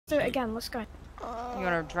do it again. Let's go. You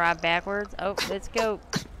wanna drive backwards? Oh, let's go.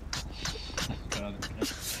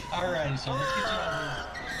 Alright, so let's get you over.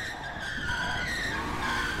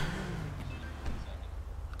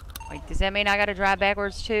 Wait, does that mean I gotta drive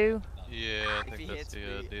backwards too? Yeah, I think that's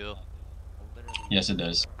the deal. Yes, it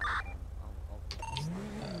does.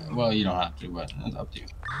 Well, you don't have to, but it's up to you.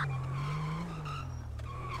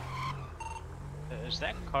 Does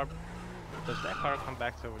that car come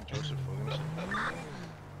back to Joseph Williamson?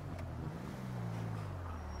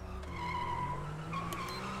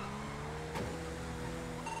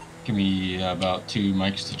 Give me about 2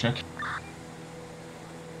 mics to check.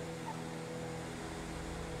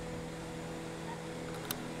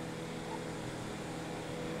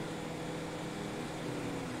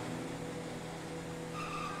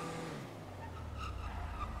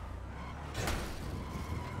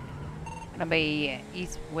 Gonna be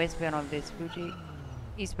westbound on this Fuji.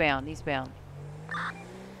 Eastbound. Oh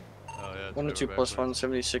yeah. 102 plus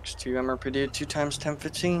 176 2 MRPD 2 times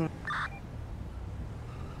 1015.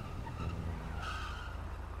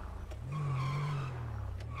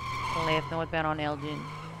 Left northbound on Elgin.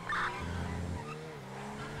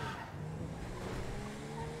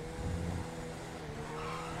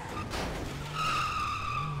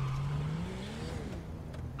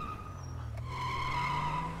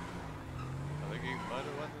 I think he might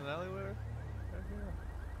have went in an alleyway right here.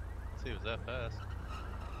 Let's see if it was that fast.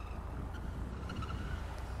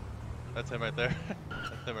 That's him right there.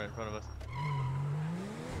 That's him right in front of us.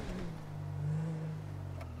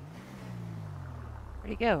 Where'd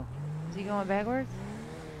he go? Is he going backwards?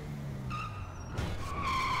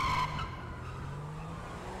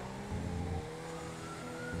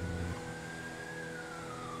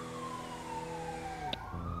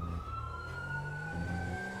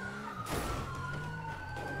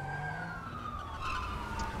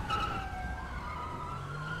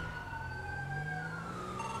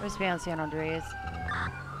 Westbound San Andreas.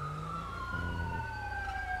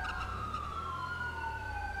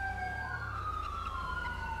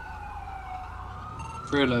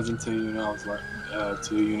 Three 11 2 unit.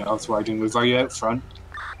 I was riding with. Are you out front?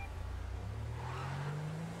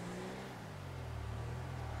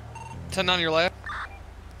 Ten on your left.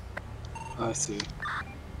 I see.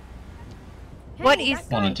 What Hey, is?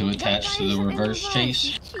 Wanted to attach to the reverse chase.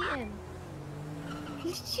 He's cheating.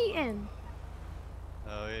 He's cheating.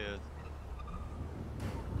 Oh, he is.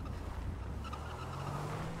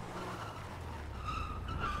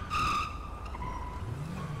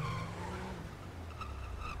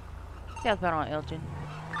 Southbound on Elgin.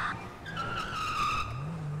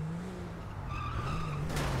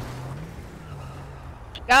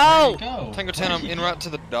 Go! Go. Tango 10, I'm en route to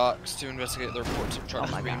the docks to investigate the reports of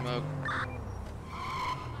charges being mugged.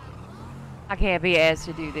 I can't be asked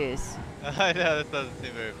to do this. I know, this doesn't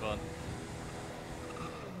seem very fun.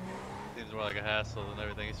 Seems more like a hassle than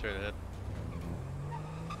everything. He's straight ahead.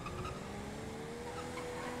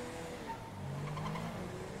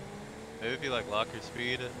 Maybe if you like lock your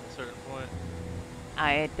speed at a certain point.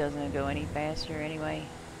 It doesn't go any faster anyway.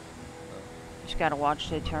 Just gotta watch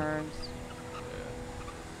the turns.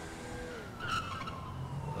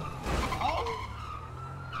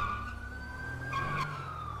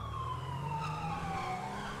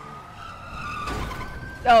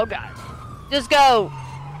 Oh god. Just go!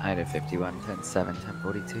 I had a 51, 10, 7, 10,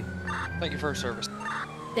 42. Thank you for your service.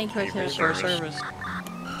 Thank you for your service.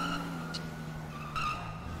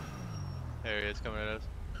 There he is coming at us.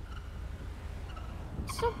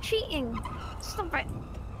 Stop cheating. Stop it.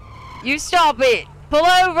 You stop it! Pull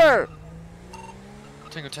over!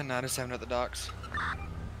 Tango 10 97 at the docks.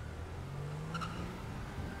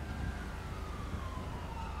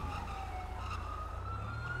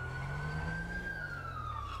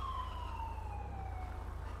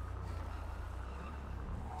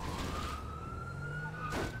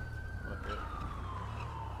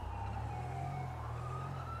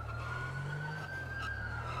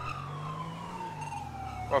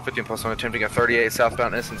 Well, 15 plus 1 attempting a 38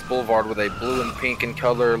 southbound Innocence Boulevard with a blue and pink in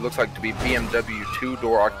color. Looks like to be BMW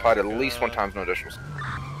 2-door occupied at least 1 time, no additionals.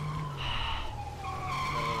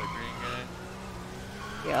 Another green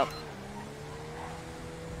guy. Yep.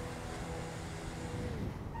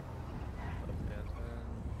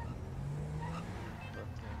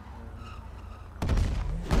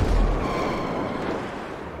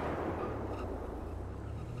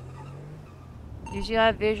 Did you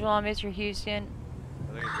have visual on Mr. Houston?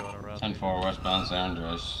 I think he's going around. 10-4 westbound San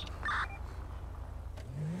Andreas.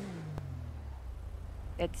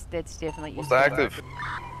 That's definitely. What's the active?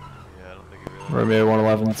 Yeah, I don't think he really. Romeo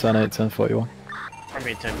 111, 10 8, 10 41.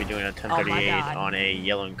 Romeo 10 be doing a 1038 on a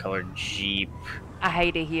yellow and colored Jeep I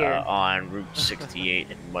hate it here. On Route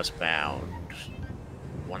 68 and westbound.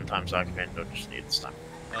 1 times occupant, don't just need to stop.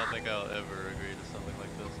 I don't think I'll ever agree to something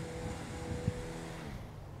like this.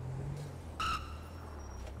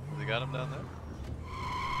 Has he got him down there?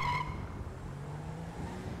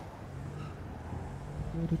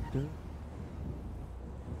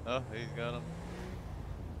 Oh, he's got him.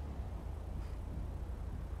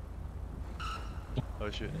 Oh,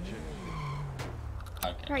 shooting.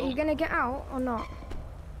 Okay. Right, you gonna get out or not?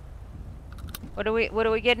 What are we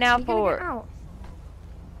getting out You gonna for? get out?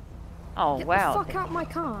 Oh Get wow. the fuck out my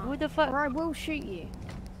car. Who the fuck? Or I will shoot you.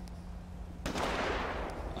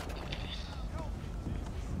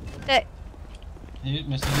 Hey. Hit,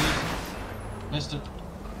 Mr. Hughes. Missed it.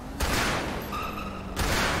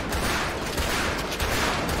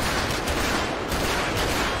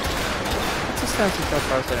 What's the status of that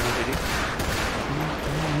cars at MPD?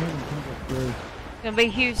 It's gonna be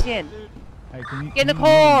Houston. Hey, can you, Get in the can you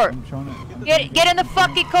car. move? I'm trying to, Get in the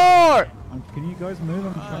fucking car. can you guys move?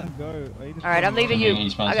 I'm trying to go. All right, I'm leaving you.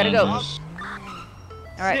 I gotta go. All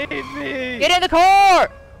right. Save me! Get in the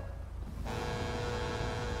car.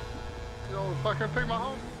 You know, fucking pick my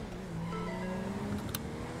home.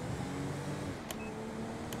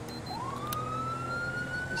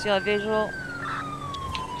 You see a visual?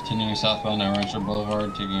 Continuing southbound at Rancher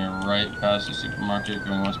Boulevard, taking a right past the supermarket,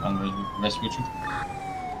 going westbound Vespucci.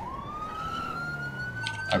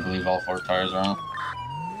 I believe all 4 tires are on.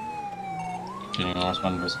 Continuing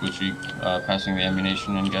westbound Vespucci, passing the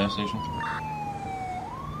ammunition and gas station.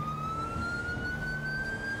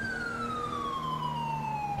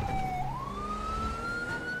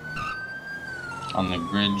 On the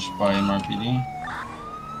bridge by MRPD.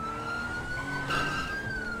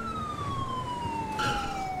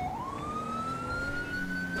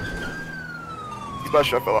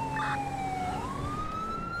 Special fella.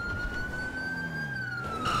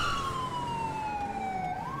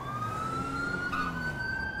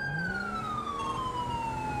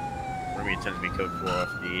 Ruby intends to be code 4 off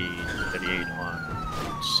the 38 on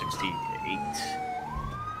 68.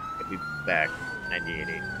 I'll be back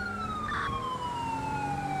 98.8.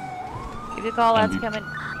 Keep the call outs coming.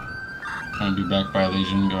 Gonna be back by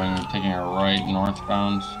Legion, taking a right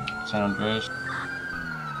northbound San Andreas.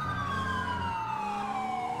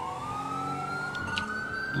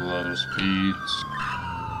 Low speeds.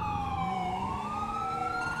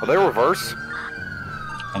 Are they reverse?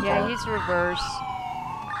 Yeah, he's reverse.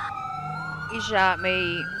 He shot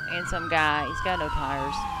me and some guy. He's got no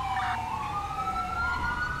tires.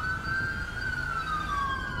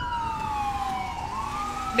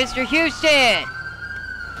 Mr. Houston!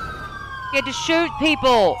 Get to shoot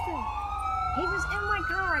people! He was in my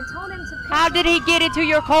car. I told him to pick How up. did he get into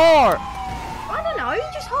your car? I don't know. He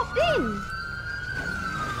just hopped in.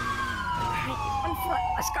 On foot.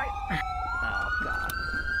 Let's go. Oh god.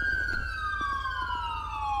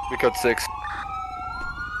 We code 6.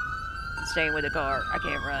 I'm staying with the car. I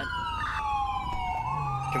can't run.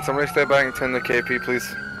 Can somebody stay back and tend the KP,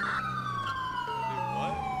 please?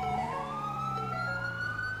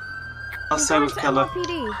 I'll stay with Keller.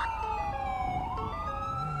 MRPD.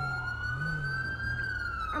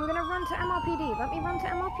 I'm gonna run to MRPD. Let me run to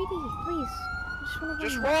MRPD, please. I just wanna run.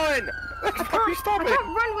 Just run! I can't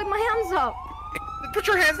run with my hands up. Put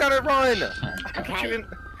your hands down and run! Okay.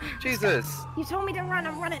 Jesus. You told me to run.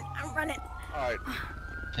 I'm running. I'm running. Alright.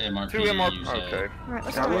 MRPD, 2 MR. Okay. Alright,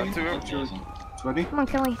 let's Kelly, go. 2 ready? Come on,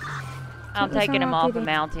 Kelly. I'm Let's taking him off a MRPD.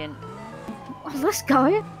 mountain. Oh, let's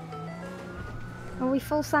go. Are we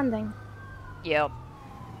full sending? Yep.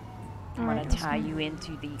 I'm Alright, gonna let's tie go. you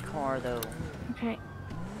into the car though. Okay.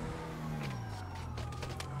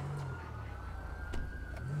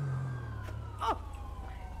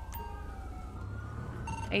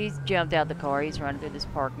 He's jumped out the car. He's running through this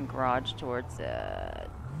parking garage towards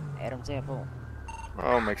Adam's Apple.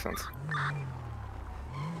 Oh, makes sense.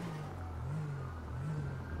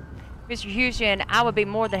 Mr. Houston, I would be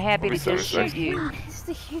more than happy to just shoot you.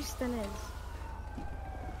 Mr. Houston is.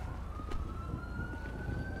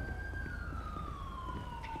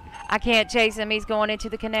 I can't chase him. He's going into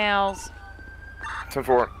the canals.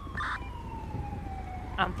 10-4.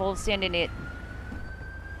 I'm full sending it.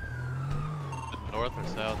 North or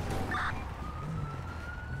south?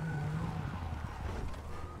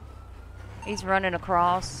 He's running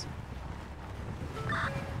across.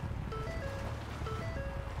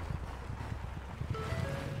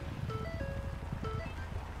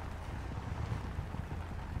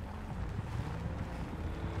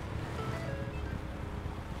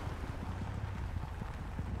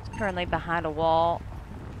 He's currently behind a wall.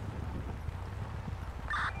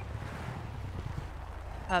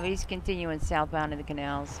 He's continuing southbound in the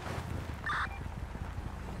canals.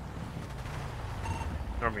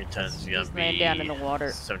 Army 10's He's gonna laying be down in the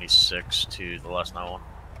water. 76 to the last night one.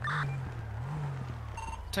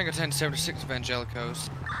 Tango 10, 76 Evangelicos.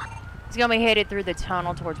 He's gonna be headed through the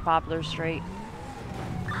tunnel towards Poplar Street.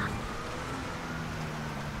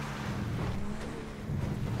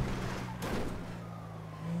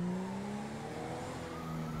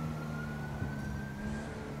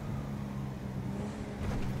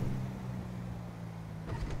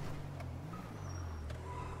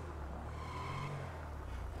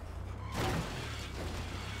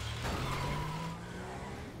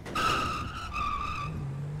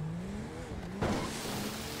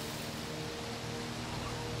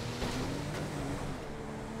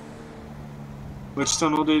 Which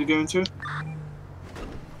tunnel did you go into?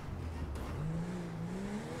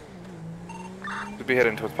 Could be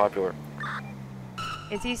heading towards Popular.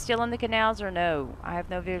 Is he still in the canals or no? I have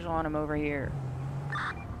no visual on him over here.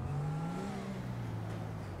 I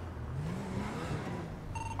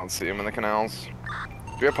don't see him in the canals.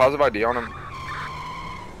 Do we have positive ID on him?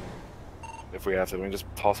 If we have to, we can just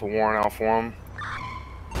toss a warrant out for him.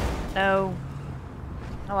 No.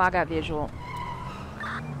 Oh, I got visual.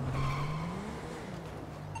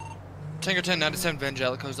 Tango 10, 97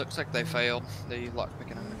 Evangelicos. Looks like they failed. They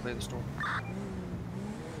lockpicking and clear the store.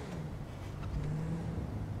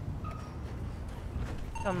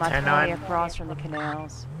 On my 20 across from the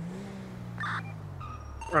canals.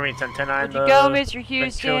 Army 10, 10-9. Would you go, Mr.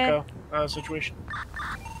 Houston? Situation.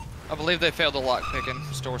 I believe they failed the lockpicking.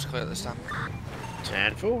 The store's clear this time.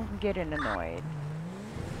 10-4. I'm getting annoyed.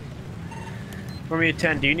 Army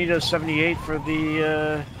 10, do you need a 78 for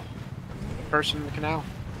the person in the canal?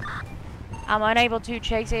 I'm unable to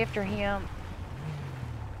chase after him.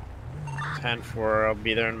 10-4, I'll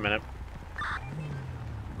be there in a minute.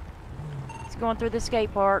 He's going through the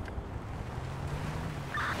skate park.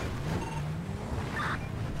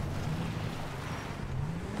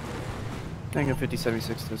 Tango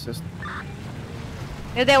 5076 to assist.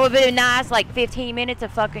 Yeah, that would be nice, like 15 minutes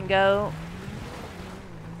of fucking go.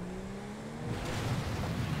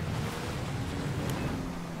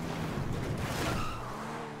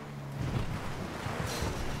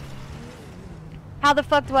 How the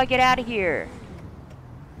fuck do I get out of here?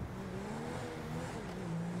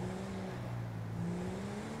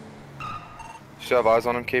 Should have eyes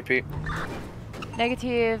on him, KP?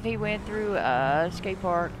 Negative, he went through skate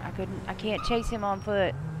park. I can't chase him on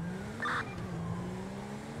foot.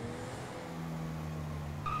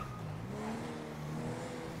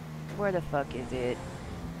 Where the fuck is it?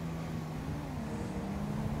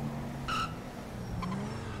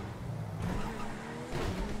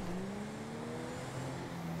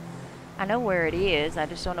 I know where it is, I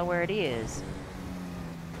just don't know where it is.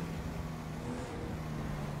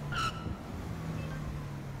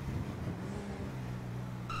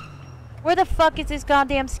 Where the fuck is this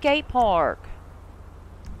goddamn skate park?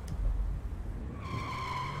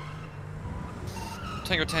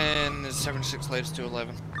 Tango 10 is 76 latest to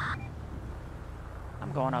 11.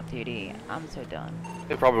 I'm going off TD. I'm so done.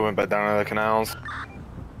 They probably went back down to the canals.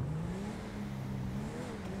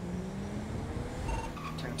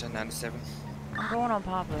 Tango 10, 97. I'm going on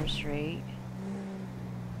Poplar Street.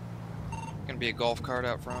 Gonna be a golf cart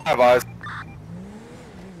out front. I have eyes.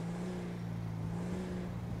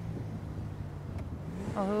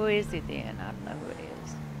 Oh, who is it then? I don't know who it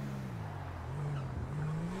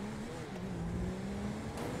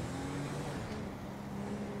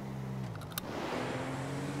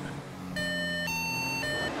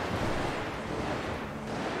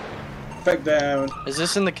is. Back down. Is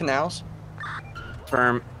this in the canals?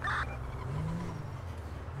 Firm.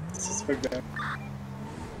 Suspect down.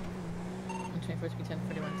 124 to be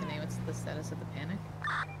 1041 today. What's the status of the panic?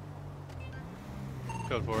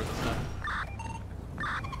 Code forward this time.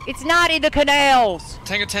 It's not in the canals!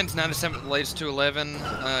 Tango 10's 97 latest to 11.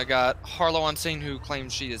 Got Harlow on scene who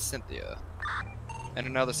claims she is Cynthia. And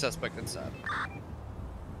another suspect inside. I don't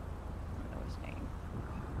know his name.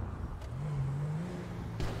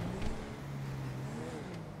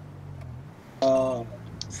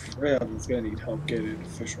 Fred is gonna need help getting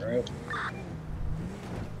Fisher out.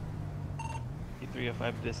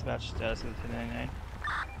 E305 dispatch status of 1099.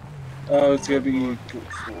 Oh, it's gonna be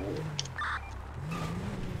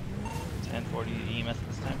 1040 EMS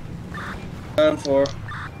this time. 10-4.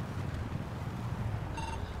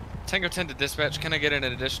 Tango 10 to dispatch. Can I get an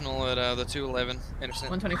additional at the 211 intercept?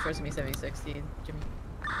 124 to me 7060, Jimmy.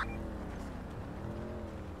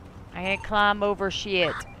 I can't climb over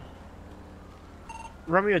shit.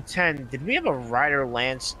 Romeo 10, did we have a Ryder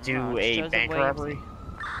Lance do a Joseph bank Williamson. robbery?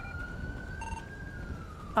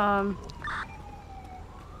 The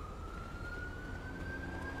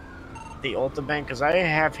Ulta Bank, because I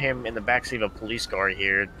have him in the backseat of a police car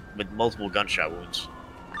here with multiple gunshot wounds.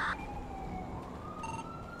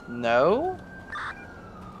 No?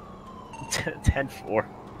 10-4.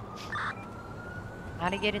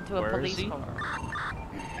 How'd he get into a police car?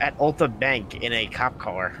 At Ulta Bank in a cop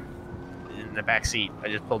car in the back seat. I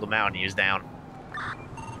just pulled him out and he was down.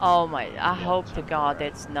 Oh my, I hope to God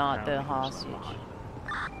that's not the hostage.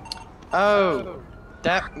 Oh,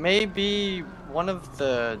 that may be one of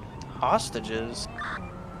the hostages.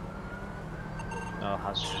 No,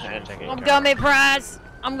 hostage. I'm coming, Price!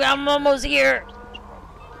 I'm almost here!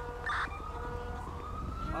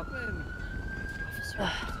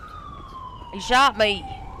 He shot me!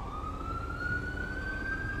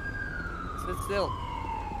 Sit still.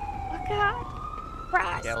 Oh God!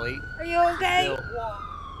 Price! Kelly. Are you okay? Still.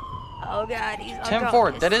 Oh God, he's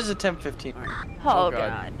 10-4. That is a 10-15. Oh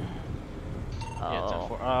God. Yeah,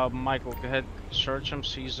 10-4. Michael, go ahead, search him,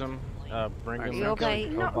 seize him, bring him. You okay?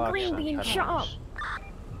 Not green bean, shut up.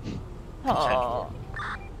 Oh.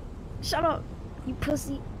 Shut up, you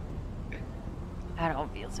pussy. I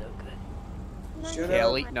don't feel so good.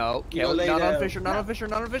 Kelly, no. Kelly, not on Fisher, not on Fisher,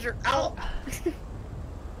 not on Fisher. Ow!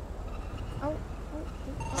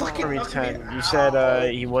 Fucking 10. You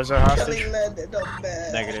said he was a hostage?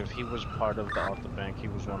 Negative. He was part of the Alta Bank. He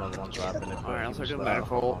was one of the ones wrapping it. Alright, I'll He was take him there back.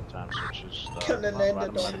 for a long time, so it's just, not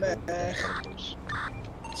wrapping it.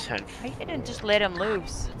 10. He didn't just let him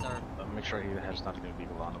loose. Make sure he has nothing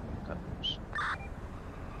illegal on him. Cut loose.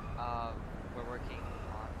 We're working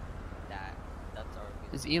on that. That's our.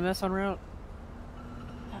 Is EMS en route?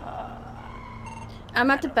 I'm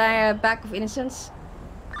at the back of Innocence.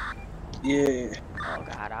 Yeah. Oh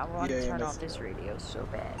God, I want to turn off this radio so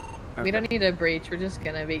bad. We don't need a breach. We're just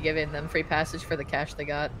gonna be giving them free passage for the cash they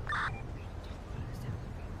got.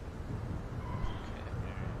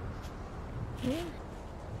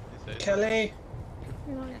 Kelly.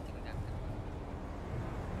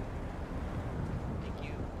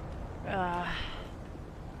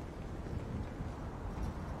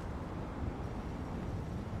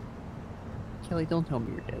 Kelly, don't tell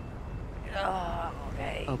me you're dead.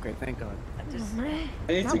 Okay. Okay, thank God. I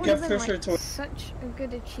need to get Fisher to. Such a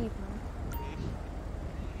good achievement.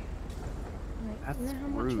 That's you know how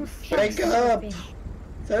much rude. more Wake fun up! it's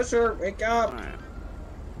Fisher, wake up!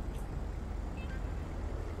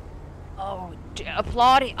 Oh,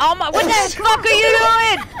 applauding. Oh my, what the fuck are you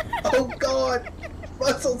doing? Oh God!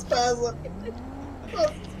 Muscle spasm!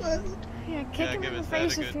 Muscle spasm! Yeah, kick him in the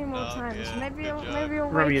face a few more times. Maybe you'll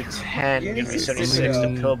Remember, wake you're 10, gonna be 76,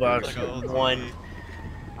 the pillbox, 1.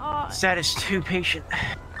 Status 2 patient.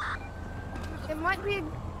 It might be a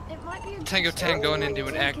Tango 10 going into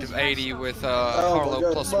an active 80 with Oh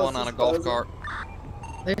Harlow +1 on a golf cart.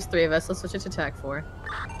 There's 3 of us. Let's switch it to TAC 4.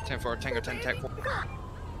 10-4, Tango 10, TAC 4.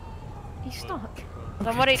 He's stuck.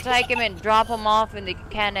 Somebody take him and drop him off in the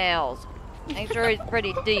canals. Make sure he's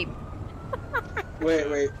pretty deep.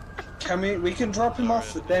 Wait. Can we can drop him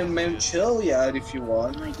off down Mount Chiliad if you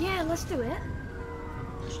want. Oh, yeah, let's do it.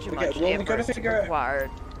 Too Okay, much well, we gotta effort figure out. required.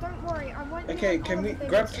 Don't worry, I won't. Okay, can we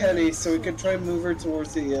grab Kelly so we can try and move her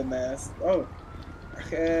towards the EMS? Oh,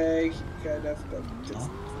 okay, kind of got just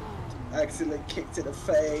accidentally kicked in the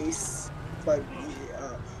face. But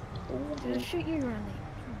yeah. Did I shoot you, Randy?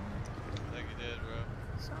 I think you did, bro.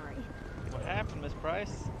 Sorry. What happened, Miss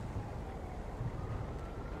Price?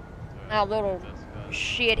 That little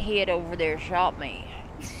shithead over there shot me.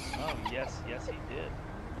 Oh, yes, he did.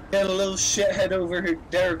 Then a little shithead over here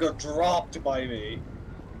there got dropped by me.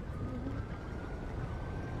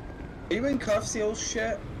 Are you in cuffs, you old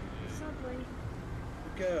shit? Sadly.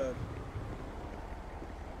 Good.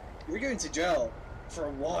 We're going to jail for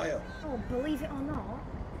a while. Oh, believe it or not,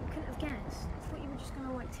 I couldn't have guessed. I thought you were just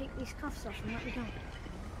gonna like take these cuffs off and let me go.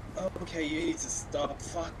 Okay, you need to stop.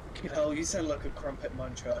 Fucking hell, you sound like a crumpet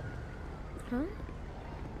muncher. Huh?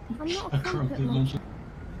 I'm not a crumpet muncher.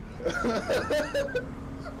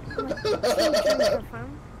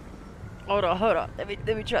 Hold on. Let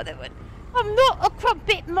me try that one. I'm not a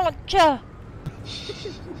crumpet muncher.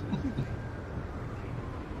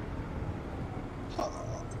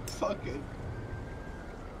 Fucking.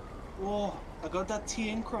 Whoa, I got that tea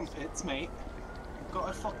and crumpets, mate. Got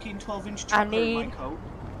a fucking 12-inch chocolate in my coat.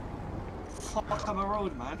 Fuck, I'm a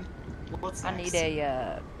road man. What's I next? need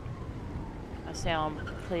a sound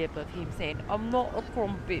clip of him saying, "I'm not a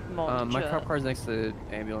crumpet muncher." My cop car's next to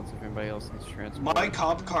the ambulance if anybody else needs transport. My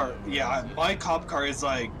cop car, yeah, my cop car is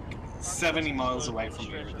like 70 miles away from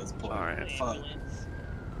here at this point. Alright. Fuck.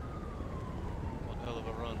 One hell of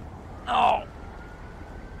a run. Oh.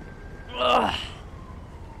 Ugh.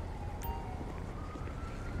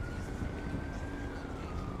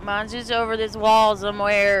 Mine's just over this wall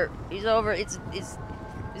somewhere. He's over. It's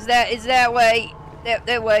that way.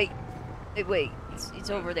 That way. That way. It's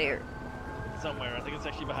over there. Somewhere. I think it's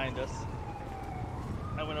actually behind us.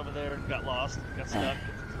 I went over there and got lost. Got stuck.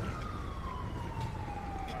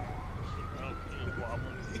 Oh, you're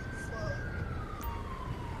wobbling.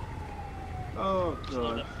 Oh Slow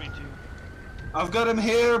god. enough for me too. I've got him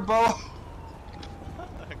here, bro.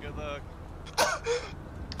 Good luck.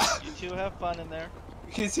 You two have fun in there.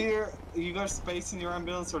 He's here. You got space in your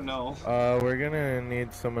ambulance or no? We're gonna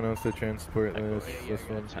need someone else to transport this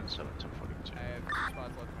one. 10-7, 10-42.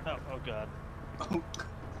 Oh god. Oh.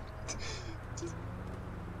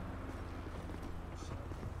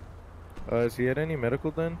 Has he had any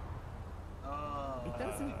medical then? It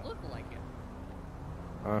doesn't look like it.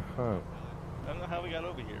 Uh-huh. I don't know how we got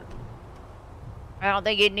over here. I don't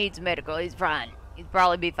think he needs medical. He's fine. He'd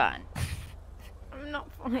probably be fine. I'm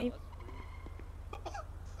not fine.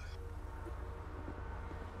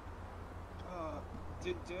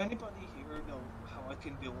 Do anybody here know how I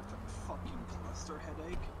can deal with a fucking cluster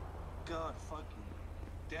headache? God fucking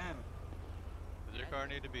damn. Does your car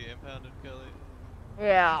need to be impounded, Kelly?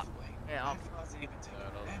 Yeah. Yeah. I'll try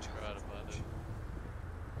to find it.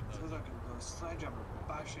 Feels like a sledgehammer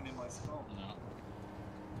bashing in my skull. No.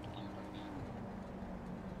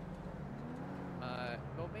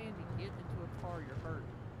 Go Mandy, get into a car, you're hurt.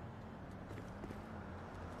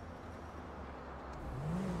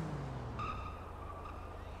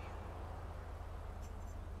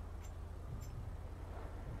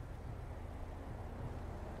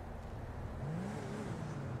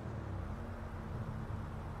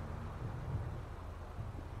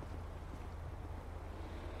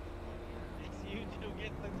 It's you two get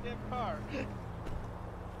in the damn car.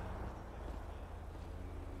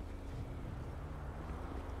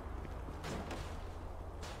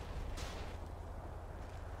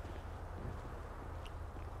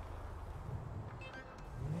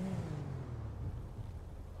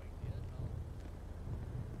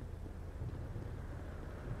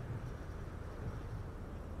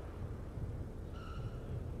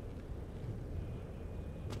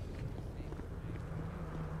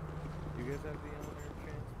 You guys have the honor of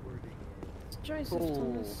transporting it. Joseph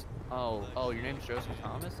Thomas. Oh, your name's Joseph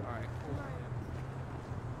Thomas? Alright, cool.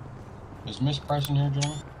 Is Miss Price in here,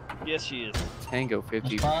 gentlemen? Yes, she is. Tango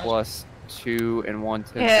 50 Miss Price? plus 2 and 1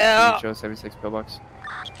 tip. Yeah. Show 76 pillbox.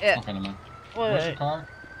 Yeah. Okay, never mind. What? Where's your car?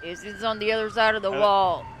 It's on the other side of the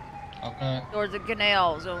wall. Okay. Towards the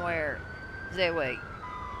canal somewhere. That way.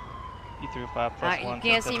 You threw 5 plus 1. You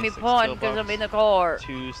can't see me 76 point because I'm in the car.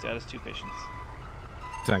 2 status 2 patients.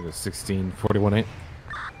 Tango 16, 41-8.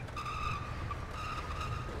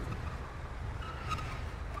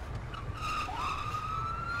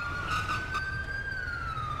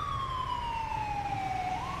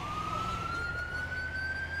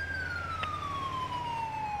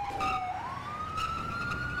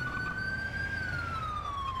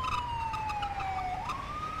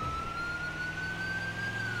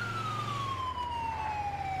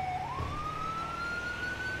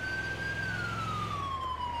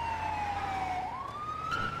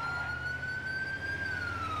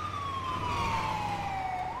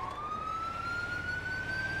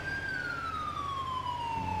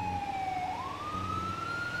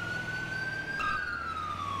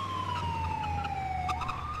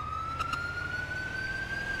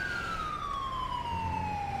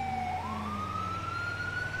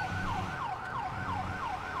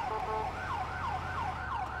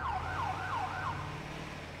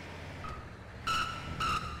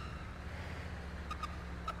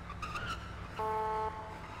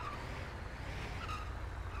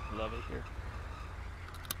 Love it here.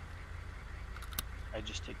 I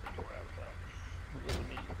just take the door out of that. Really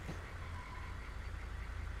neat.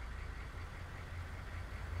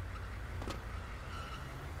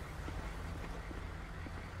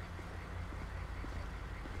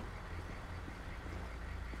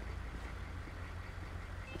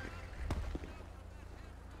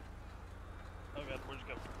 Oh god, where'd you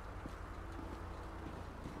go?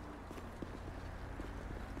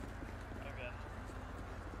 Okay.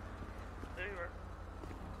 There you are.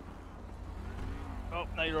 Oh,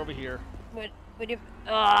 now you're over here. What if,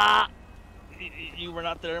 You were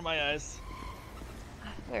not there in my eyes.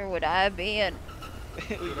 where would I have been?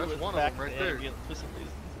 Dude, that's one of them right there. For some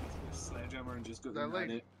reason. Sledgehammer and just go That at leg.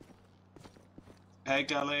 it. Hey,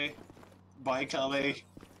 Kelly. Bye, Kelly.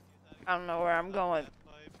 I don't know where I'm going.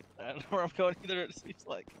 I don't know where I'm going either, it seems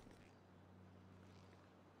like.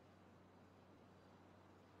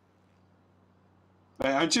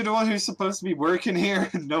 Wait, aren't you the one who's supposed to be working here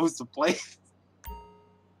and knows the place?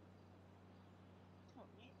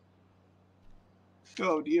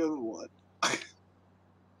 Go the other one.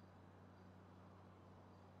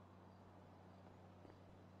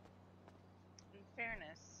 In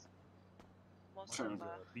fairness, most Fair of enough.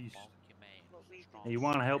 what we You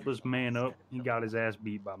want to help this man up? He got his ass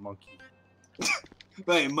beat by Monkey.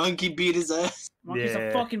 Wait, Monkey beat his ass? Monkey's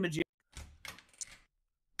a fucking magician.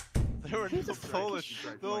 There were no bullets.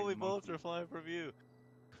 The only bullets were flying from you.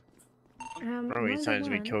 Runway signs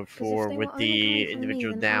to be code 4 with the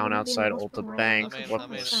individual down outside Ulta Bank.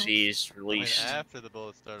 Weapons seized, released. After the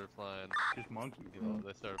bullets started flying. Just Monkey.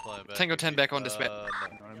 They started flying back. Tango 10 back on dispatch. No.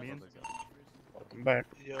 You know what I mean? Welcome back.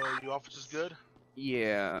 Yo, you officers good?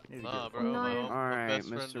 Yeah. Nah, bro. No. My Alright, best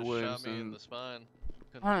friend Mr. just shot me in Williamson. the spine.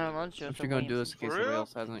 I'm just gonna do this in case somebody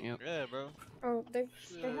else hasn't yet. Yeah, bro. Oh, they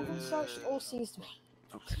haven't searched or seized me.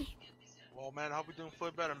 Okay. Well, man, I hope you're doing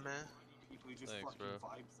far better, man. Thanks, bro.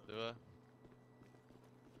 Do I?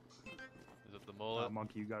 Is it the mullet?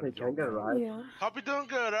 Monkey, you got Hey, it. can I get a ride? Yeah. Hope you're doing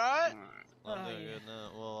good, alright? I'm doing good now.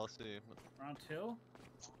 Well, I'll see. Round 2?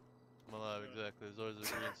 I'm alive, exactly. There's always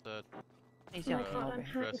a green side. Oh my god, I'm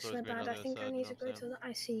hurting so bad. I think I need to go to the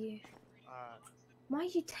ICU. Why are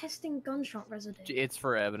you testing gunshot residue? It's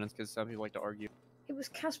for evidence because some people like to argue. It was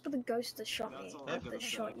Casper the Ghost that shot me. That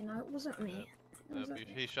shot, you know, it wasn't me. It wasn't me.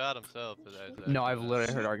 He shot himself. No, I've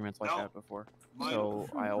literally heard arguments like that before. So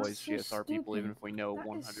I always GSR people even if we know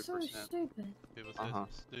 100%. That is so stupid. People say some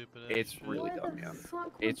stupid It's shit. really Why dumb, the yeah. fuck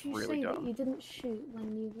would It's you really say that dumb. you didn't shoot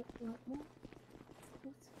when you like what?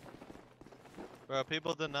 Bro,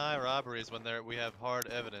 people deny robberies when we have hard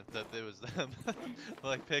evidence that it was them,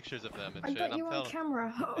 like pictures of them and I shit. got I'm you on telling.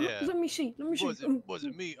 camera. Yeah. Let me see. Let me see.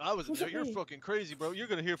 Wasn't me. I wasn't there. Wasn't You're me. fucking crazy, bro. You're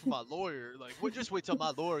gonna hear from my lawyer. Like, just wait till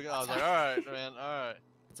my lawyer. I was like, all right, man, all right.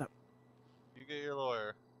 What's up? You get your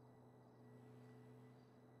lawyer.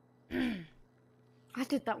 I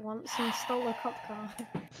did that once and stole a cop car.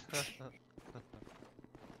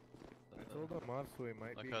 I told him also he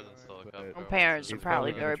might My be cousin fine, stole a but cop Your car. parents are he's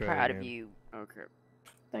probably gonna very try proud of again. you. Okay.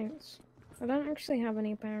 Thanks. I don't actually have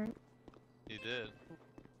any parents. You did.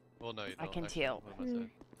 Well, no, you don't. I can actually. tell. What am I saying?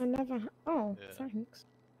 I never. Oh, Yeah. thanks.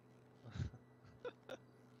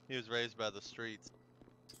 He was raised by the streets.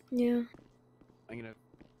 Yeah. I'm gonna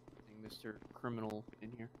bring Mr. Criminal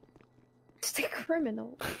in here. It's the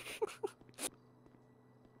criminal.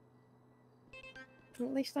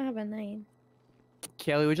 At least I have a name.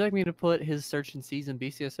 Kelly, would you like me to put his search and seize in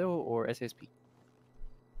BCSO or SASP?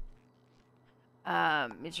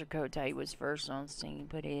 Mr. Kote was first on scene.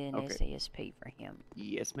 Put it in Okay. SASP for him.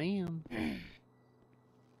 Yes, ma'am.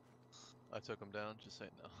 I took him down. Just say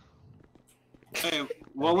no. Hey,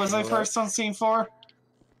 what was I first on scene for?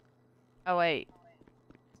 Oh wait,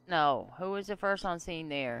 no. Who was the first on scene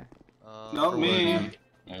there? Not me.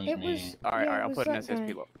 It was. All right, yeah, all right. it I'll was put an that SSP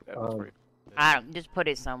guy. low. That was for you. I don't just put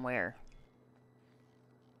it somewhere.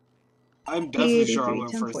 I'm definitely sure I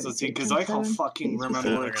went first on scene because I can't fucking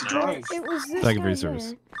remember where to drive. It was this Thank you guy for your service.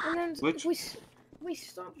 here, and then Which- we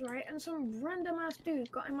stopped right, and some random ass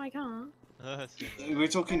dude got in my car. We're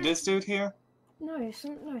talking this dude here? No,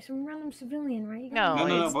 some random civilian, right? He No, got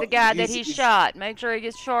in my it's car. the guy that he shot. Make sure he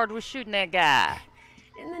gets charged with shooting that guy.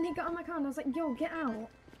 And then he got in my car, and I was like, "Yo, get out!"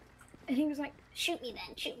 And he was like, "Shoot me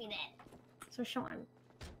then, shoot me then." So I shot him.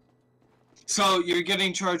 So you're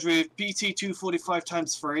getting charged with PT 245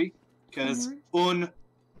 times 3 because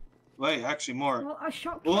wait, actually more. Well, I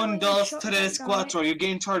shot. Un, Kelly, I dos, shot tres, that guy. cuatro. You're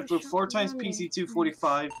getting charged with 4 times Randy. PC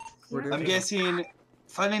 245. Yeah. I'm guessing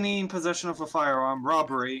felony in possession of a firearm,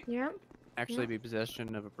 robbery. Yep. Actually, be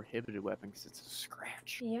possession of a prohibited weapon because it's a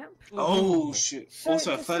scratch. Yep. Oh shit! So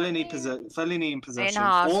Also, does felony in possession.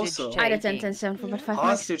 Also, I had 10-10-7 for about 5 minutes.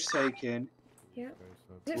 hostage taken. Yep.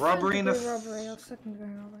 Is it Robbery in first the degree robbery or second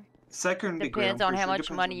degree robbery? Second degree. Depends I'm on pretty how sure. much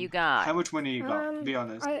Depends money on you got. How much money you got? Be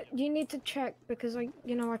honest. You need to check because I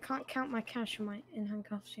can't count my cash in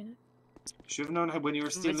handcuffs. You know. Should have known when you were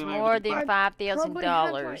It's stealing. more than I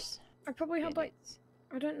 $5,000. I probably had like,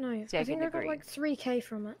 I don't know. I Second think I got degree. like 3K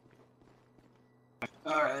from it.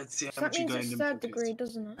 Alright, let's see how So much that you means got it's in them third pockets. degree,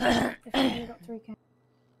 doesn't it? If I only got 3K.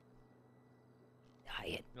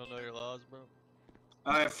 You don't know your laws, bro?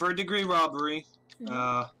 Alright, third degree robbery.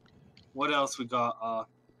 What else we got?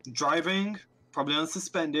 Driving, probably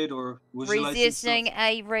unsuspended, or was your license Resisting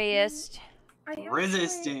arrest.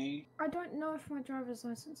 resisting? I don't know if my driver's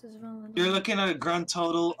license is valid. You're looking at a grand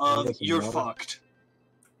total of you're fucked.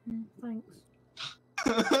 Thanks.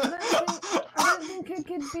 I don't think it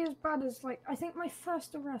could be as bad as like. I think my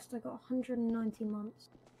first arrest I got 190 months.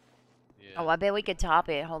 Oh, I bet we could top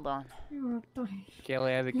it. Hold on. Oh, dang.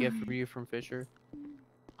 Kelly, I have a gift for you from Fisher.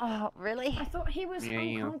 Oh, really? I thought he was Yeah.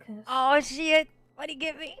 unconscious. Oh, shit. What'd he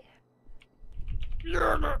give me?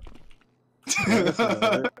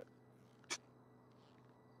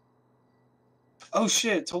 Oh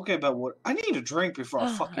shit, talking about what? I need a drink before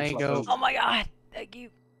I fucking flip over. Oh my god, thank you.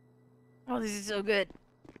 Oh, this is so good.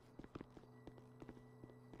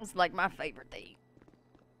 It's like my favorite thing.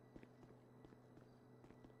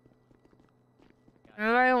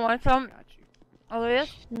 Anybody want some of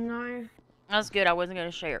this? No. That's good. I wasn't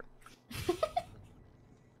gonna share.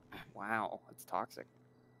 Wow, it's toxic.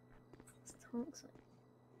 It's toxic.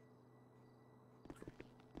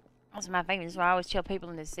 That's my favorite. That's why I always tell people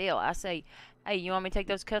in the cell. I say, "Hey, you want me to take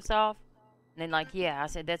those cuffs off?" And then like, "Yeah." I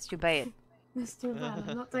said, "That's too bad." That's too bad.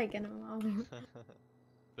 I'm not taking them off.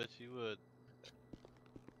 Bet you would.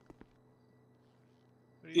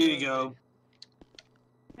 Here you go.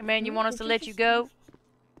 Hey man, you want us to let you go?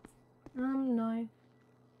 No.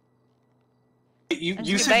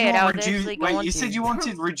 You said you want reduce. Wait, you said you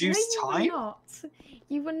wanted reduced time. Not.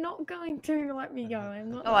 You were not going to let me go.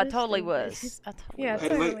 I'm not. Oh, I totally was. Yeah,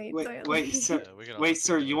 totally. Wait, sir. Wait,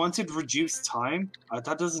 sir. You wanted reduced time?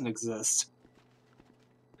 That doesn't exist.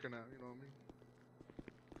 You know what I mean?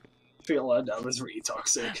 I feel like that was really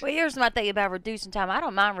toxic. Well, here's my thing about reducing time. I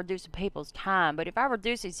don't mind reducing people's time, but if I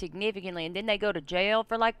reduce it significantly and then they go to jail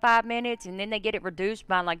for like 5 minutes and then they get it reduced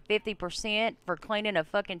by like 50% for cleaning a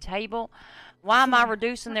fucking table, why am I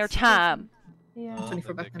reducing their time? Yeah.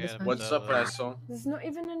 What's up, asshole? There's not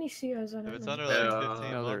even any COs. I don't If it's know. under like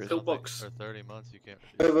 15 months, Two bucks. or 30 months, you can't.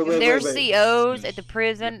 If there's COs at the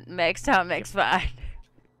prison, next time, next fine.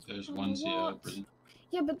 There's one CO at prison.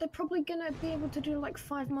 Yeah, but they're probably gonna be able to do like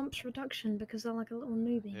 5 months reduction because they're like a little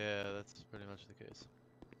newbie. Yeah, that's pretty much the case.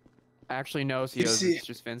 Actually, no, COs. It's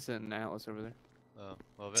just Vincent and Atlas over there. Oh,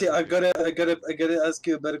 well, See, I gotta ask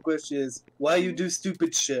you a better question. Is why you do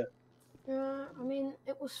stupid shit? I mean,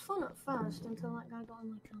 it was fun at first until that guy got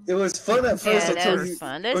in my car. It was fun at first Yeah, that until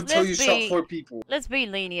was you fun. shot 4 people. Let's be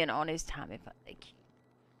lenient on his time, if I think.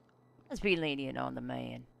 Let's be lenient on the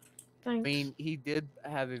man. I mean, he did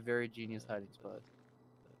have a very genius hiding spot.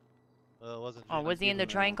 Well, it wasn't. Oh, was he in the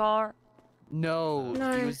train car? No,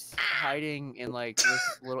 No. he was hiding in like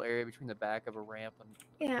this little area between the back of a ramp and.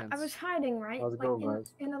 Yeah, I was hiding right, How's it like going,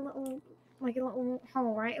 guys? in a little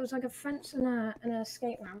hole, right? It was like a fence and a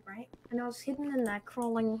skate ramp, right? And I was hidden in there,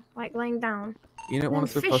 crawling, like laying down. Unit And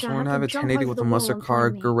 106 Fisher plus 1 had have to a jump 1080 over with the a wall muscle and car,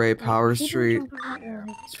 find me. Gray, Power He didn't Street. jump over that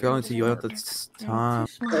wall, It's failing to yell at the time.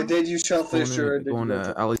 And then you shot Fisher and then Going you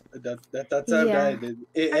to alley. That's how Yeah. that ended.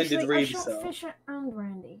 It ended Actually, I really shot so. Fisher and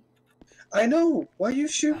Randy. I know. Why you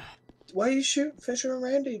shoot Fisher and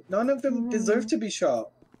Randy? None of them deserve to be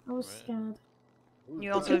shot. I was scared.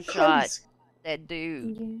 You also shot that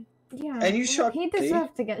dude. Yeah. And you shot He me?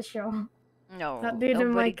 deserved to get shot. No, That dude in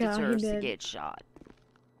my nobody car, he deserves to did. get shot.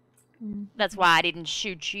 Mm. That's why I didn't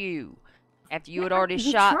shoot you. After you had Yeah, already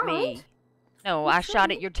you shot me. tried. No, You I shot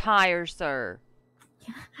tried. at your tires, sir.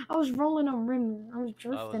 I was rolling on rims. I was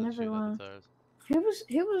drifting everywhere. Who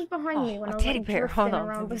was behind me when a I was teddy like, bear. drifting Hold on.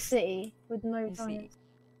 around the city with no me see. tires?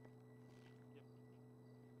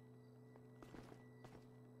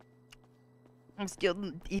 I'm still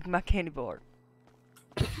eating my candy bar.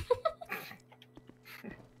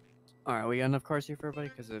 Alright, we got enough cars here for everybody?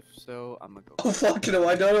 Because if so, I'm gonna go. Oh fuck no!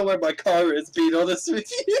 I don't know where my car is. Being honest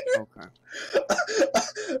with you.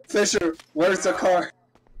 Okay. Fisher, where's the car?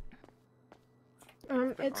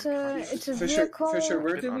 It's a Fisher, vehicle. Fisher,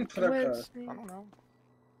 where did we put our car? with- I don't know.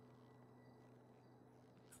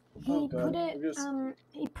 He Oh, God, put it. we're just-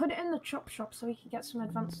 He put it in the chop shop so he could get some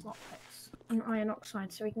advanced lockpicks and iron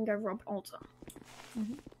oxide, so he can go rob Alta.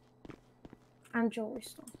 And jewelry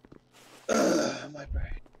store. My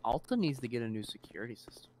brain. Alta needs to get a new security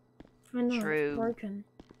system. I know. True. It's broken.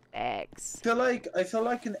 X. I feel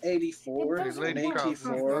like an 84, It doesn't an work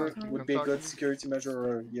 84 half the time. would be a good security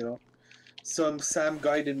measure, or some SAM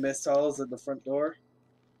guided missiles at the front door.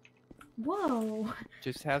 Whoa.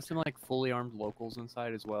 Just have some like fully armed locals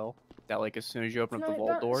inside as well. That like as soon as you open up the No,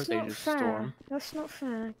 vault door, that's they not just fair. storm. That's not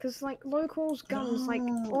fair, because like locals guns like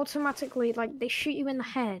automatically like they shoot you in the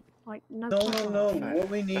head. Like no. No. problem. What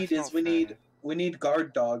we need is we need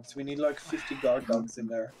guard dogs. We need like 50 guard dogs in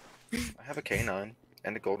there. I have a canine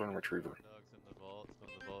and a golden retriever.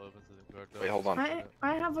 Wait, hold on.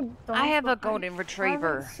 I have a dog. I have a but golden I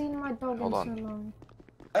retriever. haven't seen my dog Hold in on. so long.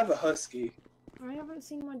 I have a husky. I haven't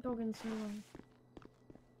seen my dog in so long.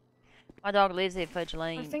 My dog lives at Fudge I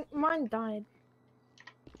Lane. think mine died.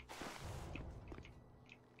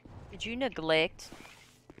 Did you neglect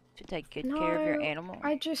to take good care of your No, animal?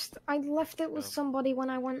 I left it with somebody when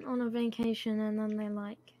I went on a vacation, and then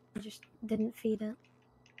they just didn't feed it.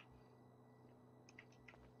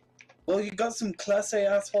 Well, you got some class A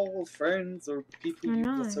asshole friends or people I you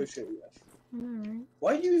know. associate with. Alright.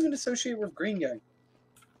 Why do you even associate with Green Gang?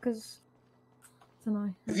 Because, I don't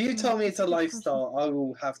know. If you tell me it's a lifestyle, I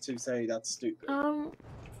will have to say that's stupid.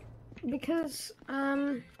 Because,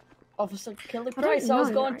 Officer Kelly I don't Price, I was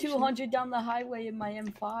know, going actually. 200 down the highway in my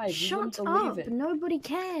M5. You Shut wouldn't believe up! it. Nobody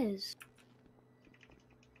cares.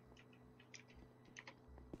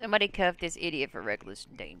 Somebody cuffed this idiot for reckless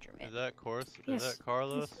endangerment. Is that course? Yes. Is that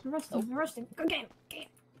Carlos? Arrest him, arrest him. Go get him, get him.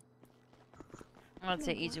 That's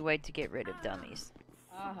an easy way to get rid of dummies.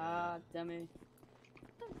 Aha, dummy.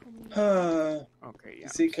 Okay, yeah.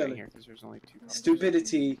 See, I'm staying Kelly. here 'cause there's only 2 cars.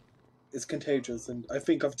 Stupidity is contagious, and I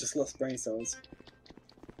think I've just lost brain cells.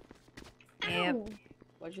 Yep.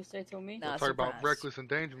 What'd you say to me? Not Talk about surprised. reckless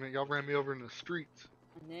endangerment. Y'all ran me over in the streets.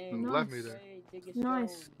 Name, And left me there.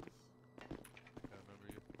 Nice.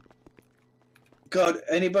 God,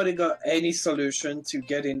 anybody got any solution to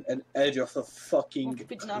getting an edge off a fucking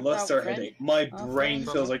cluster headache? My brain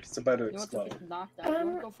feels like it's about to explode.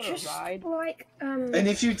 Just like, And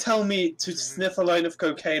if you tell me to sniff a line of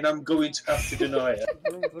cocaine, I'm going to have to deny it.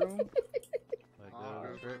 Vroom, vroom.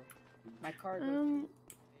 My card.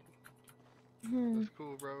 That's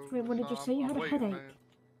cool, bro. Wait, what did you say? You had a headache?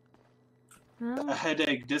 A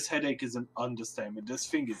headache. This headache is an understatement. This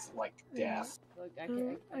thing is like death. Look,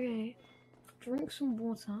 Okay. Drink some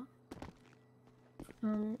water.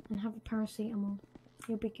 And have a paracetamol.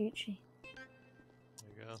 You'll be Gucci.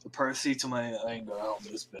 The paracetamol ain't gonna help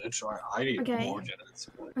this bitch. I need Okay. more than this.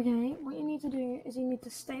 Okay, what you need to do is you need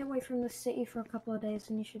to stay away from the city for a couple of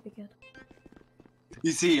days and you should be good.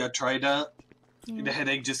 You see, I tried that. Yeah. The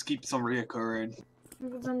headache just keeps on reoccurring.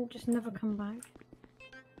 But then just never come back.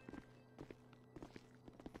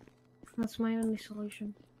 That's my only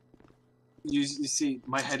solution. You see,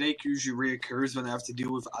 my headache usually reoccurs when I have to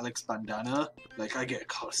deal with Alex Bandana. Like, I get a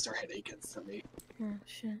cluster headache instantly. Oh,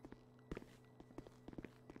 shit.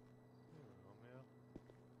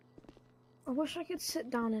 I wish I could sit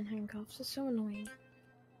down in handcuffs. It's so annoying.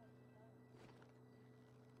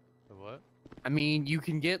 The what? I mean, you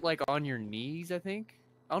can get like on your knees, I think.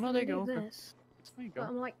 Oh no, there you go. Do Okay. this. There you But go.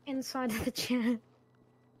 I'm like inside of the chair.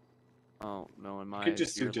 Oh no, in my could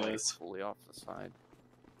just do you're, like, this. fully off the side.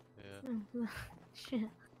 Yeah. Oh, shit.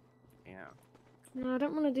 Yeah. No, I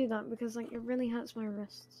don't want to do that because like it really hurts my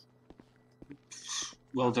wrists.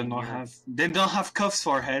 Well, they don't have cuffs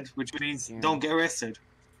for head, which means don't get arrested.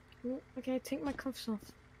 Okay, take my cuffs off.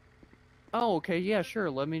 Oh, okay, yeah,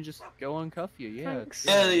 sure. Let me just go uncuff you. Yeah. Thanks.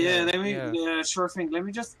 Yeah, yeah. yeah, sure thing. Let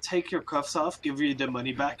me just take your cuffs off, give you the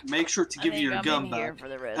money back. Make sure to give you your gun back. For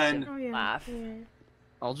the rest and of life.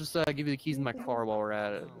 I'll just give you the keys in my car while we're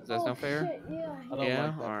at it. Does that sound fair? Shit, yeah.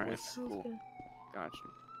 Yeah. All right. Cool. Good. Gotcha.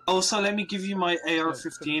 also, let me give you my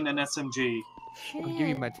AR-15 and SMG. I'll give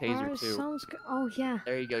you my taser too. Sounds good. Oh yeah.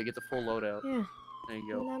 There you go. You get the full loadout. Yeah. There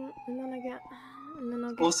you go. And then I get. And then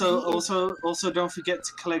I'll get. Also, don't forget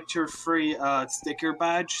to collect your free sticker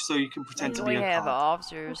badge so you can pretend to be We a have cop.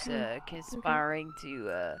 officers conspiring to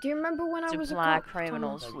Do you remember when I was a supply cop,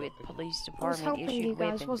 criminals Thomas? with police I was department helping issued you guys,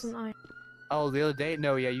 weapons. wasn't I? Oh, the other day?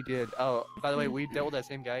 No, yeah, you did. Oh, by the way, we dealt with that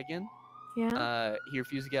same guy again. Yeah. He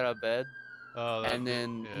refused to get out of bed. Oh, and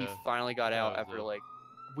then he finally got out after like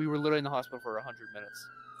we were literally in the hospital for 100 minutes.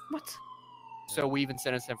 What? So we even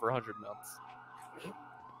sentenced him for 100 minutes.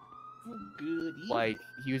 Like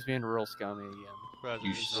he was being real scummy again.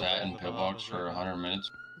 You sat in pillbox for 100 minutes?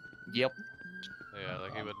 Yep. Yeah,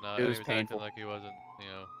 like he would not. It was he was acting painful. like he wasn't, you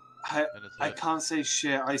know. I can't say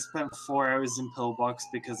shit. I spent 4 hours in pillbox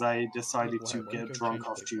because I decided to get drunk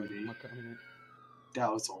off duty.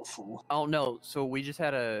 That was awful. Oh no, so we just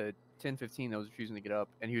had a 10-15 that was refusing to get up,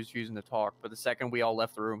 and he was refusing to talk. But the second we all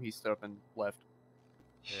left the room, he stood up and left.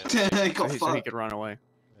 Yeah. so he could run away.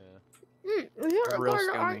 Is that Real the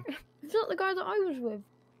guy scummy. is that the guy that I was with?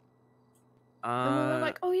 And we were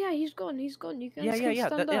like, oh yeah, he's gone. You can Yeah, stand yeah,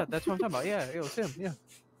 up. that's what I'm talking about. Yeah, it was him. Yeah,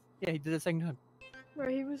 he did it the second time. Where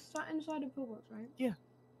he was sat inside a pillbox, right? Yeah.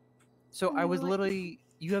 So And I you was were like- literally.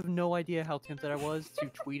 You have no idea how tempted I was to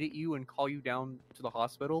tweet at you and call you down to the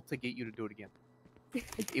hospital to get you to do it again.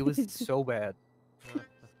 It was so bad.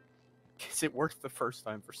 Because it worked the first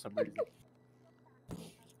time for some reason.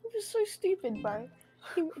 It was so stupid, bro.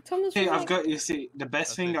 Thomas Hey, was I've like, got, you see, the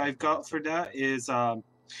best thing I've got for that is,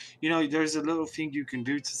 you know, there's a little thing you can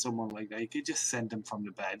do to someone like that. You could just send them from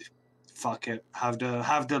the bed. Fuck it. Have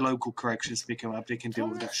the local corrections pick them up. They can deal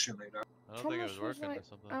with that shit later. I don't think it was Thomas was working or like,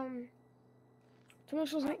 something.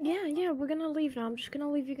 Thomas was like, yeah, we're gonna leave now. I'm just gonna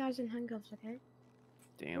leave you guys in handcuffs, okay?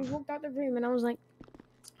 Damn. We walked out the room and I was like,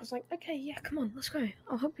 okay, yeah, come on, let's go.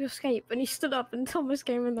 I'll help you escape. And he stood up and Thomas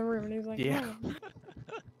came in the room and he was like, Yeah. no.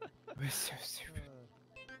 It was so stupid.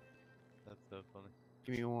 That's so funny.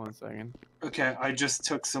 Give me 1 second. Okay, I just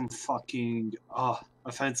took some fucking. I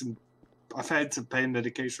found some pain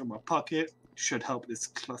medication in my pocket. Should help this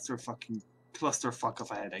clusterfuck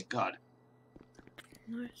of a headache. God.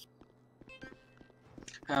 Nice.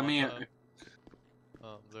 I mean,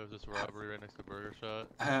 there's this robbery right next to Burger Shot.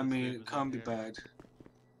 I mean, it can't be bad.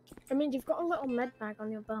 I mean, you've got a little med bag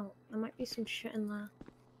on your belt. There might be some shit in there.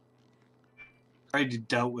 I already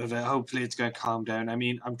dealt with it. Hopefully, it's gonna calm down. I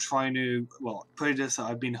mean, I'm trying to. Well, put it this way,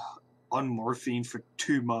 I've been on morphine for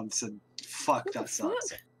 2 months, and fuck, that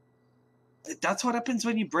sucks. That's what happens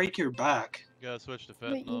when you break your back. You gotta switch to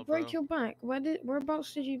Wait, you fentanyl, break your back?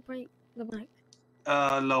 Whereabouts did you break the back?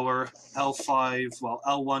 Lower L5, well,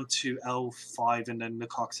 L1 to L5, and then the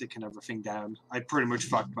coccyx and everything down. I pretty much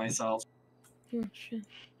fucked myself. Oh shit.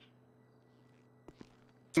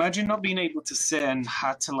 Imagine not being able to sit and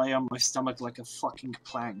had to lay on my stomach like a fucking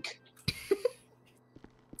plank.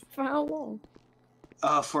 For how long?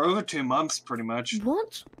 For over 2 months, pretty much.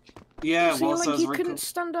 What? Yeah, so well, like so I was you couldn't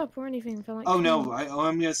stand up or anything for like. Oh 2 no, months?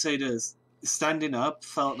 I'm gonna say this. Standing up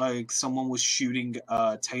felt like someone was shooting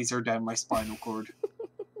a taser down my spinal cord.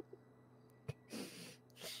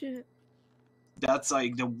 Shit. That's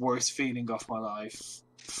like the worst feeling of my life.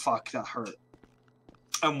 Fuck, that hurt.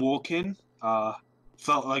 And walking,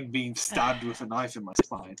 felt like being stabbed with a knife in my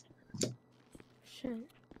spine. Shit.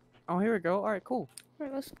 Oh, here we go. All right, cool.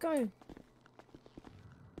 Right, let's go.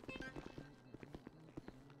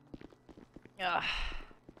 Ugh.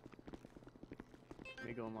 Let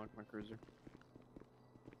me go unlock my cruiser.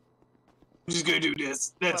 I'm just gonna do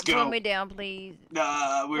this. Let's go. Put me down, please.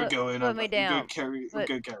 Nah, we're going. Put me down. We're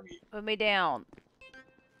gonna carry. Put me down.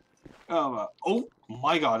 Oh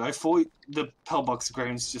my god! I thought the pillbox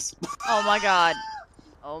grounds just. Oh my god.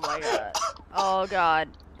 Oh my god. Oh god.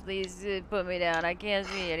 Please put me down. I can't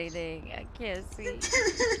see anything. I can't see.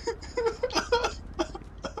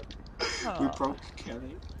 We broke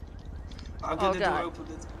Kelly. I'm gonna do open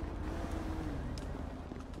this.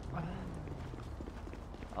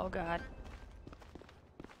 Oh god.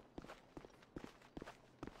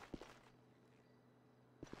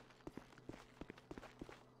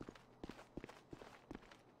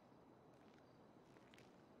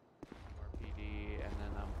 PD, and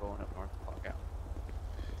then I'm going up north to clock out.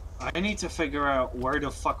 I need to figure out where the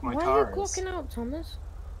fuck my Why car are you is. clocking out, Thomas?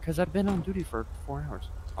 Because I've been on duty for 4 hours.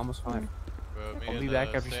 Almost 5. Bro, me I'll be and,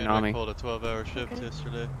 back after Stan, tsunami. we pulled a 12-hour shift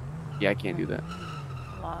yesterday. Yeah, I can't do that.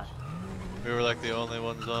 A lot. We were like the only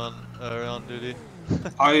ones on duty.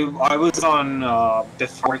 I was on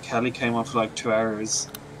before Kelly came on for like 2 hours.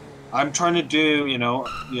 I'm trying to do you know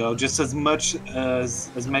just as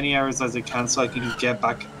many hours as I can so I can get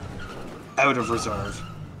back out of reserve.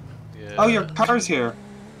 Yeah. Oh, your car's here.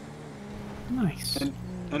 Nice. And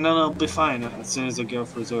then I'll be fine as soon as I get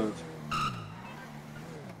off reserve.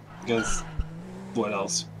 Because what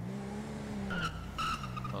else?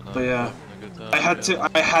 Oh, no, But yeah, I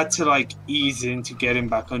had to like ease into getting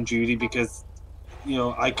back on duty because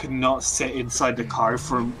I could not sit inside the car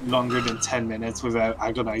for longer than 10 minutes without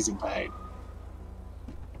agonizing pain.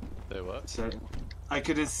 Say what? So I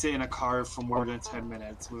couldn't sit in a car for more than 10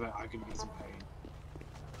 minutes without agonizing pain.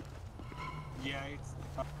 Yeah, it's...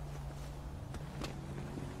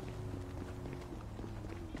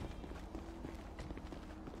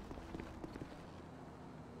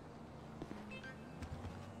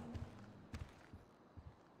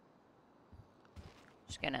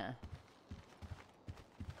 Just gonna.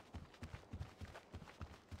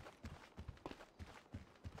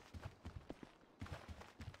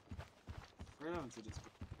 Right on to this.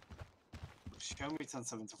 Show me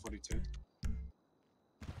 10-7 to 42.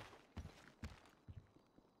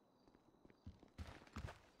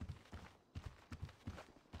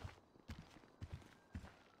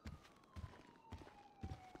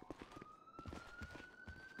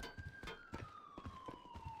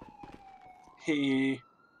 Hey.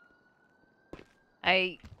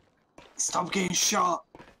 Hey. Stop getting shot.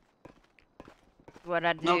 What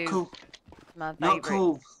I do. Not cool. My favorite. Not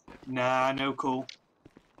cool. Nah, no cool.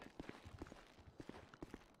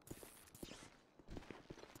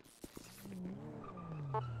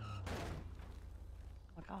 Oh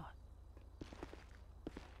my god.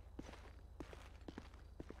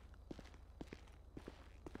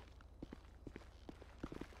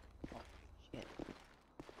 Oh, shit.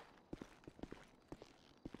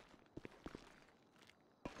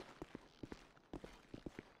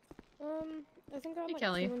 I think I have Hey, like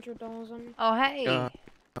Kelly. $200 on me. Oh, hey.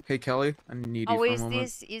 Hey, Kelly, I need you Oh, for a is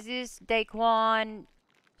moment. this Daquan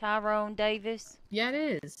Tyrone Davis? Yeah,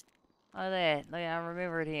 it is. Oh, that. I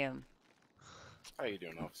remembered him. How you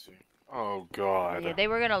doing, officer? Oh God. Yeah, they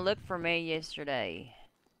were gonna look for me yesterday.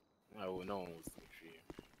 No, no one was looking for you.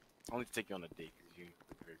 I only take you on a date because you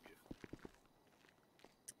look very beautiful.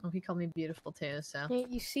 Oh, he called me beautiful too, so. Yeah,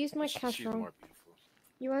 you seized my cash She's wrong. more beautiful.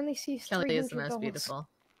 You only seized Kelly is the $300. most beautiful.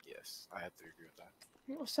 Yes, I have to agree with that.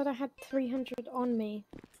 I said I had 300 on me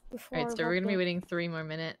before. Alright, so I we're gonna be robbed waiting 3 more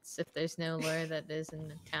minutes. If there's no lawyer that is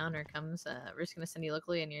in town or comes, we're just gonna send you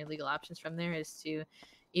locally, and your legal options from there is to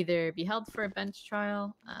either be held for a bench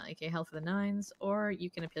trial, aka held for the 9s, or you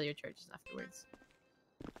can appeal your charges afterwards.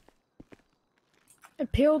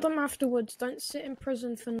 Appeal them afterwards. Don't sit in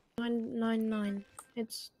prison for 999.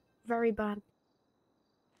 It's very bad.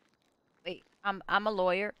 Wait, I'm a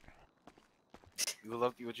lawyer.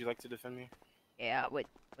 Would you like to defend me? Yeah, what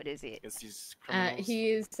is it? Against these criminals? He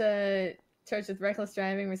is charged with reckless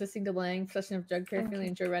driving, resisting delaying, possession of drug paraphernalia,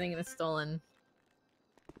 and joyriding, and is stolen.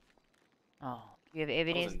 Oh, you have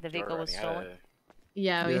evidence the vehicle was stolen?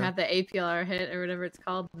 Yeah, we have the APLR hit or whatever it's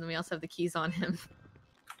called, and then we also have the keys on him.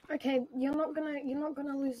 Okay, you're not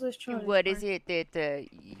gonna lose those charges. What is it that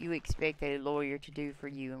you expect a lawyer to do for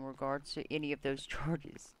you in regards to any of those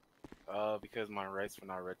charges? Because my rights were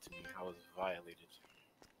not read to me. I was violated.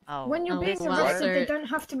 Oh, When you're being arrested, they don't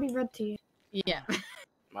have to be read to you. Yeah.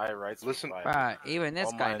 My rights were violated. Right, even this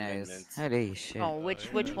All guy my knows. amendments. Holy shit. Oh, which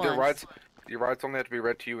Your ones? Your rights only have to be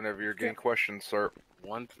read to you whenever you're getting questioned, sir.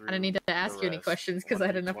 1 through I don't need to ask you any arrest, questions because I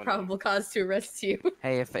had enough 1 through 20. probable cause to arrest you.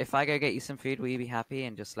 Hey, if I go get you some food, will you be happy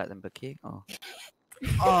and just let them book you? Or... I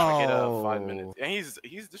get 5 Oh. minutes, and he's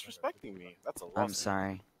disrespecting me. That's a lawsuit. I'm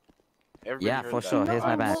sorry. Everybody Yeah, heard for that. sure. Here's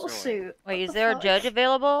my badge. Wait, is there a judge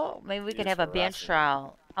available? Maybe we could have a bench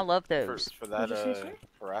trial. I love those. For that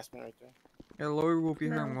harassment right there. Yeah, lawyer will be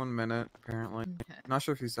here No. in 1 minute, apparently. Not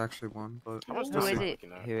sure if he's actually one, but How much Who time is am I it?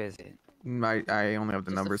 looking at? Who is it? I only have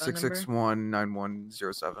the Just number a phone number?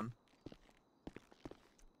 661-9107.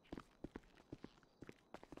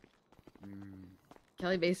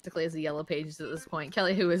 Kelly basically has the yellow pages at this point.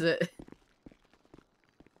 Kelly, who is it?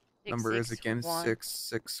 Number is again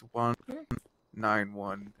 661.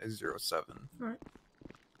 661-9107. Alright.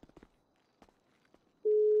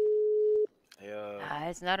 Hey,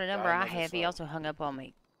 It's not a number guy I knows have. what's He up. also hung up on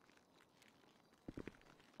me.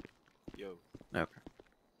 Yo. Okay.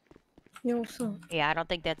 You also. Yeah, I don't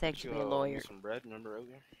think that's actually a lawyer. Some bread, remember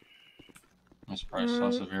earlier? Mr. Price,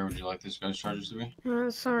 how severe would you like this guy's charges to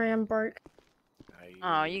be? Sorry, I'm broke.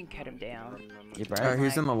 Oh, you can cut him down. You broke?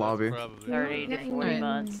 He's in the lobby. 30 to 40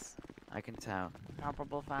 months. I can tell.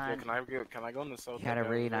 Comparable Yeah, fine. can I go in the cell? You had a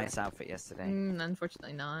really nice outfit yesterday.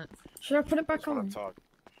 Unfortunately not. Should I put it back on? Talk.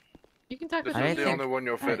 You can talk This with is me. the only one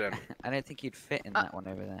you'll fit in. I don't think you'd fit in that one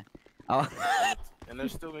over there. Oh. And they're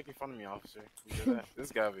still making fun of me, officer. You hear that?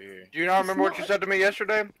 This guy over here. Do you not remember what you said to me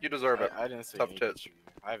yesterday? You deserve it. I didn't say Tough anything tits. to you.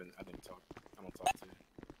 I didn't talk. I don't talk to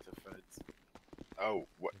feds. Oh,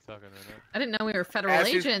 what? I didn't know we were federal As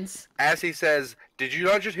he's- agents. As he says, did you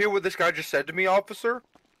not just hear what this guy just said to me, officer?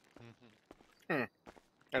 I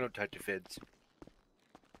don't talk to feds.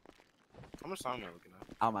 How much time am I looking at?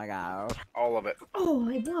 Oh my god. All of it. Oh,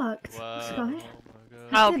 it worked. Wow. Sky.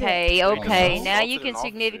 Okay, okay. Assaulted Now you an can officer.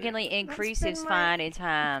 significantly increase his been fine in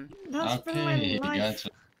time. That's been Okay, my life. gotcha.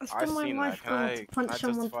 That's I been my seen life that. goal to Can punch I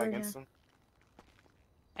someone testify through against here. him?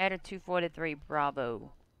 Add a 243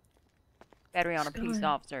 Bravo. Battery on a police Sky.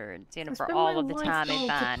 officer and send him That's for been all my of the life time and goal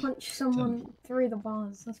to fine. punch someone through the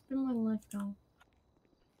bars. That's been my life goal.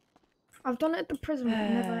 I've done it at the prison, but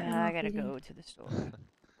never at I gotta NRPD. go to the store.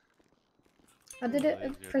 I did it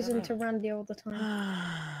at prison to Randy all the time.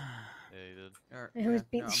 Yeah, you did. Alright, It was yeah,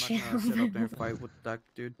 beat no, I'm shit not out gonna of sit up there him. and fight with that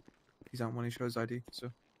dude. He's on when he shows ID,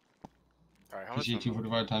 so. Alright, how much PC time?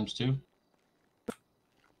 245 times 2?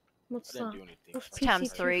 What's I didn't that? do anything. What's Times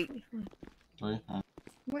PC 3. 245? 3?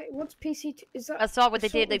 Wait, what's PC? Is that Assault with a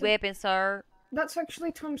assault deadly with a- weapon, sir. That's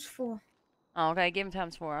actually times 4. Oh, okay, give him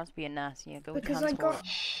times 4. I was being nice. Yeah, go with Because times 4.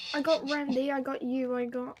 I got Randy, I got you, I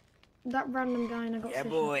got that random guy, and I got. Yeah, 50.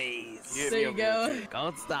 boys. You hit There me you over go. here, too.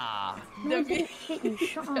 Gold star. No, I didn't hit you.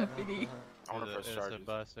 Shut up, Deputy. I want to press charges.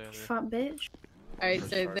 Bystander. fat bitch. Alright,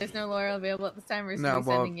 so there's no lawyer available at this time. We're just No, gonna be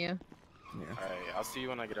well- sending you. Yeah. Alright, I'll see you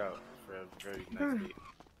when I get out for a very Bruh. nice date.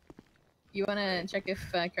 You wanna check if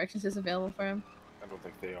corrections is available for him? I don't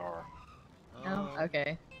think they are. No?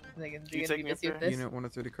 Okay. They can Can you be take me up busy with there? this. Unit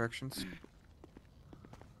 130 corrections.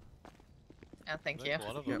 Oh, thank you.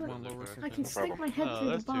 One of Yeah, them one is a lower. correction. I can No stick problem. my head Oh, through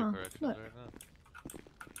the that's two bar. corrections Look. right now.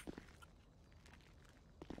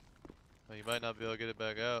 Well, you might not be able to get it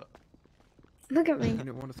back out. Look at me.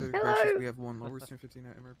 Unit 130 Hello. corrections. We have one lower 1059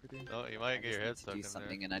 at MRPD. Oh, you might get your head stuck do in there.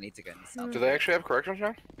 something and I need to go in the cell. Do they actually have corrections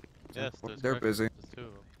now? Yes, Well, there's they're corrections. busy. There's 2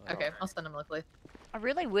 of them. Okay, I'll send him locally. I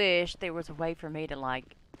really wish there was a way for me to,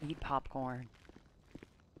 like, eat popcorn.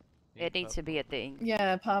 It needs to be a thing.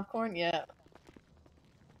 Yeah, popcorn. Yeah.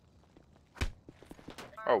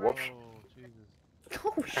 Oh, whoops.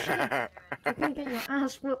 Oh shit! You're gonna get your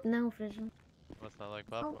ass whooped now, Vision. Must not like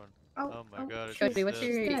popcorn. oh, Oh my god, it's Cody, what's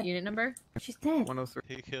your dead. unit number? She's dead. 103.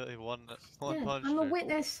 He killed one Yeah, punched I'm a her.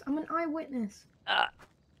 witness. I'm an eyewitness.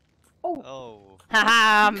 Oh.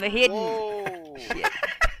 Haha, I'm hidden. Oh,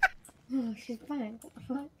 she's back. What the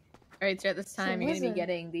fuck? Alright, so at this time, you're going to be wizard.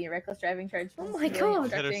 getting the reckless driving charge. Oh my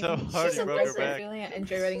god! Hit her so hard, he broke her back. And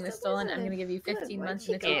joyriding the stolen. I'm going to give you 15 months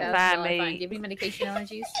in the Can't 2,000 find fine. me. Do you have any medication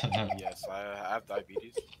allergies? Yes, I have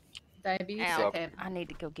diabetes. Diabetes? Ow. Okay. I need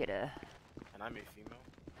to go get a. And I'm a female.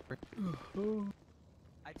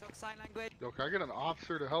 I took sign language. Yo, can I get an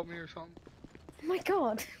officer to help me or something? Oh my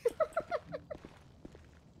god!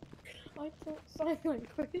 I thought sign language.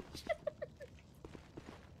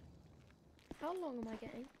 How long am I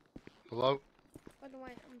getting? Hello? By the way,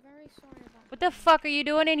 I'm very sorry about. What the fuck are you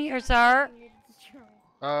doing in here, sir?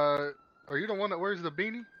 Are you the one that wears the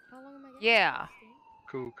beanie? How long am I getting? Yeah.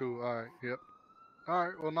 Cool, cool. Alright, yep.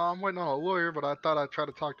 Alright, well, no, I'm waiting on a lawyer, but I thought I'd try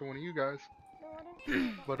to talk to one of you guys.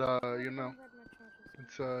 But, you know,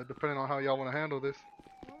 it's, depending on how y'all want to handle this.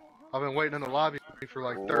 I've been waiting in the lobby for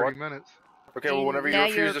like 30 minutes. Okay, well, whenever you Now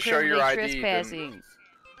refuse you're to show your criminally ID, then... trespassing.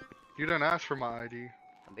 You didn't ask for my ID.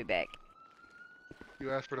 I'll be back.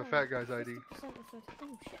 You asked for the fat guy's ID. This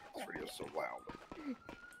radio's so loud. Yeah,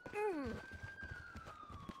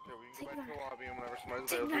 we can go back to the lobby and whenever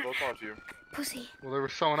somebody's available, they'll talk to you. Pussy. Well, there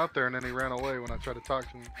was someone up there and then he ran away when I tried to talk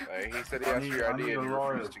to him. He said he asked for your ID and you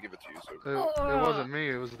refused to give it to you, so... It wasn't me,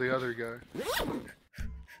 it was the other guy.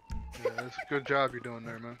 Yeah, it's a good job you're doing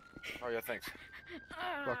there, man. Oh yeah, thanks.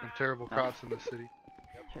 Fucking terrible cops in this city.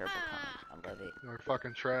 Terrible cops. I love it. They're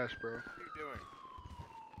fucking trash, bro. What are you doing?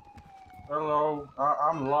 Hello,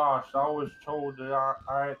 I'm lost. I was told that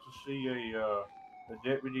I had to see a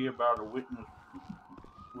deputy about a witness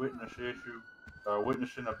issue,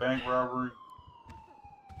 witnessing a bank robbery.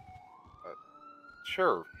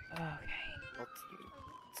 Sure. Okay. Let's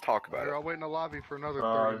talk about it. I'll wait in the lobby for another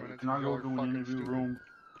 30 minutes. Can I go to an interview room?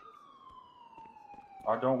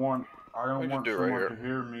 I don't want someone to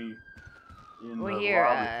hear me. Well, here,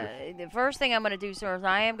 the first thing I'm going to do, sir, is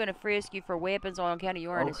I am going to frisk you for weapons on account of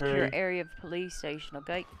you are in a secure area of the police station,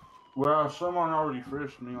 okay? Well, someone already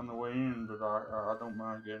frisked me on the way in, but I don't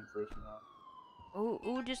mind getting frisked now.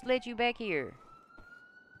 Who just let you back here?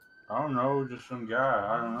 I don't know, just some guy.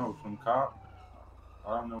 I don't know, some cop.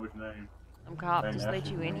 I don't know his name. Some cop Ain't just asked let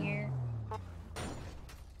his you in name. here?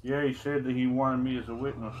 Yeah, he said that he wanted me as a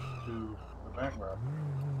witness to the bank robbery.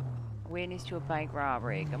 Witness to a bank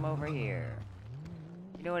robbery. Come over here.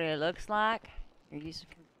 You know what it looks like? Or you just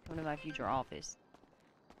come to my future office.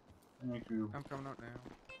 Thank you. I'm coming out now.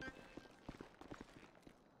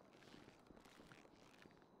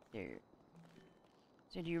 There.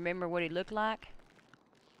 So do you remember what it looked like?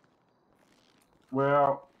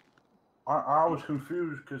 Well, I was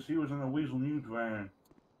confused because he was in a Weasel News van.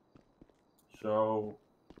 So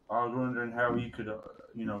I was wondering how he could,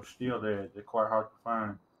 steal that. They're quite hard to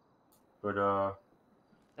find. But,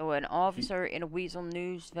 Oh, an officer in a Weasel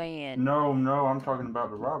News van. No, I'm talking about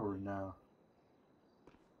the robbery now.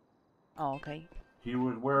 Oh, okay. He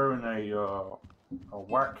was wearing a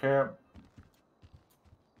white cap.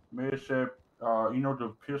 Maybe it said,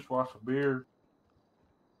 the piss wash of beard.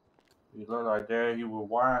 He looked like that. He was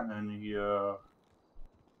white, and he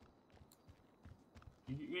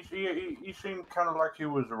seemed kind of like he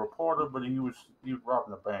was a reporter, but he was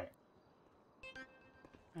robbing a bank.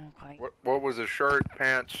 Okay. What was his shirt,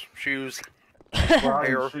 pants, shoes, Well, I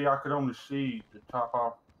hair? didn't see. I could only see the top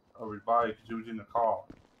off of his body because he was in the car.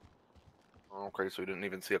 Okay, so you didn't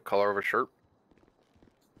even see a color of a shirt?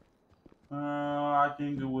 I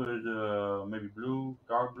think it was maybe blue,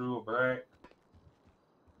 dark blue, or black.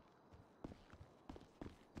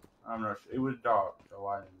 I'm not sure. It was dark, so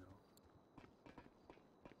I didn't know.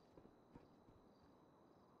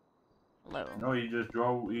 Hello. No, he just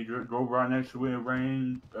drove. He drove right next to it and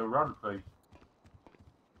ran around the place.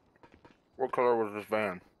 What color was this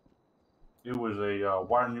van? It was a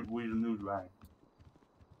white Weasel News van.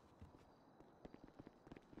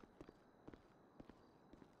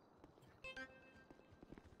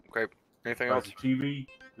 Okay, anything Like else?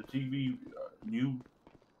 The TV news.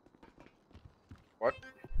 What?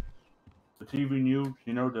 The TV news.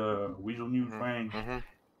 The Weasel News van. Mm-hmm.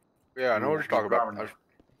 Yeah, I know what you're talking about. I just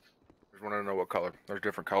wanted to know what color. There's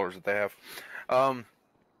different colors that they have.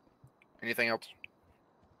 Anything else?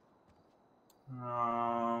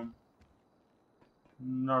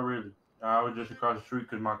 Not really. I was just across the street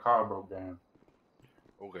because my car broke down.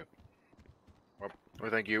 Okay. Well, Well,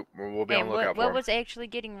 thank you. We'll be on And the lookout what for him. was actually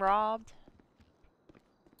getting robbed?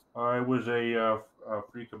 It was a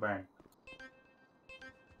Freaka bank.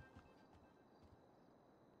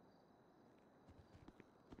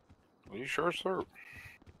 Are you sure, sir?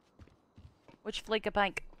 Which Fleeka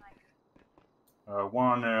Bank?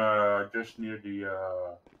 One just near the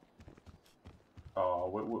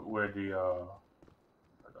where the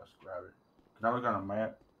let's grab it. Can I look on a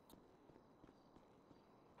map?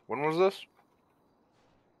 When was this?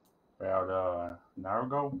 About an hour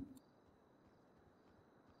ago.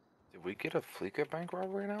 Did we get a Fleeka bank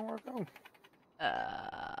robbery an hour ago?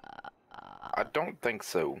 I don't think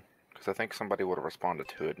so, because I think somebody would have responded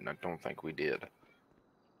to it, and I don't think we did.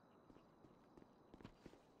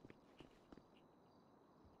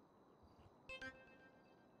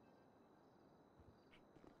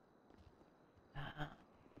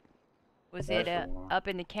 Was That's it the one. up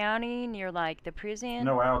in the county near like the prison?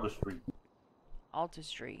 No, Alda Street. Alta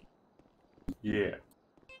Street. Yeah.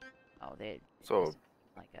 Oh, that. So.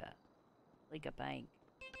 Like a bank.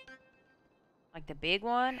 Like the big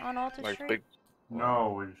one on Alta Like Street? big.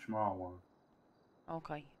 No, it's a small one.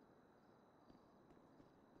 Okay.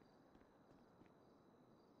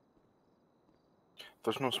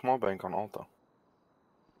 There's no small bank on Alta.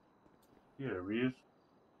 Yeah, there is.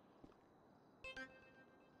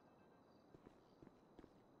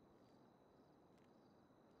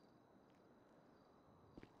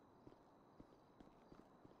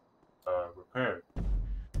 Repair.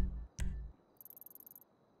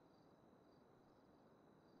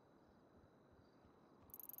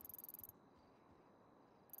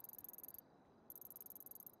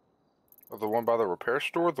 The one by the repair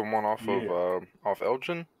store, the one off of off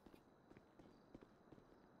Elgin.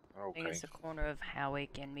 I think Okay. it's the corner of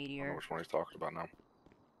Howick and I don't know Meteor. which one he's talking about now.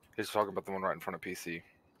 He's talking about the one right in front of PC.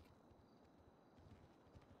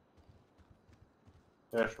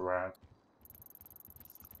 That's right.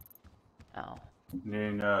 Oh. And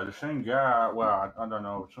then the same guy, well, I don't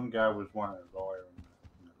know, some guy was wanting a lawyer in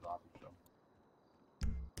the lobby, so I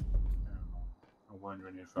don't know. I'm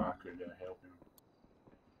wondering if I could help him.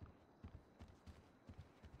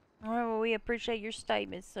 All right, well, we appreciate your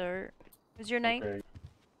statement, sir. What's your name? Okay.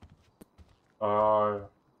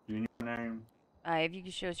 Do you need my name? If you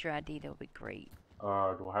could show us your ID, that would be great. Do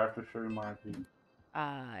I have to show you my ID?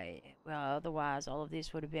 Well, otherwise, all of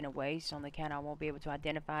this would have been a waste on the account. I won't be able to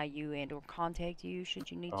identify you and or contact you should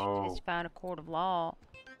you need to testify in a court of law.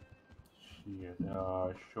 Shit,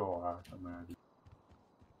 sure, I'm ID.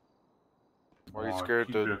 Why are you scared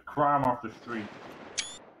keep to... the crime off the street.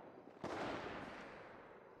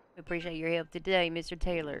 We appreciate your help today, Mr.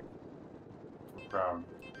 Taylor. No problem.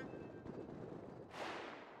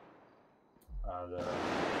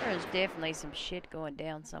 There's definitely some shit going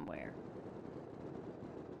down somewhere.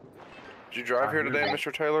 Did you drive here today,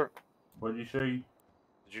 Mr. Taylor? What did you say?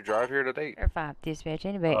 Did you drive here today? Air 5 dispatch,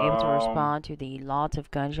 anybody able to respond to the lots of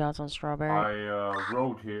gunshots on Strawberry? I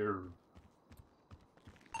rode here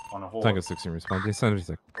on a horse. Tango 16 responding.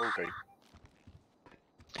 76. Okay.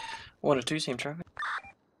 1 to 2 seem traffic.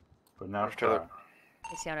 But now Mr. Taylor.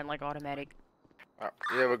 It sounded like automatic.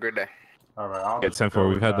 You have a good day. Alright, I'll Yeah, 10-4.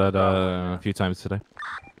 We've had that a few times today.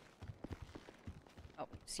 Oh,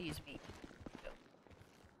 excuse me.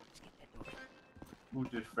 Who's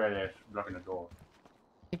this fat ass blocking the door?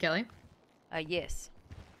 Hey, Kelly? Yes.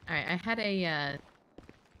 Alright, I had a,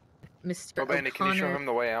 Mr. Oh, Bandy, can you show him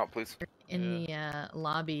the way out, please? In the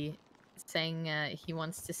lobby saying he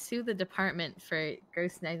wants to sue the department for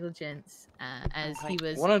gross negligence as he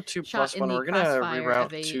was 102 shot plus in 1. the We're gonna crossfire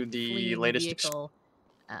of reroute a to the fleeing latest. vehicle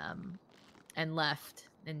and left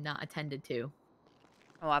and not attended to.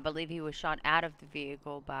 Oh, I believe he was shot out of the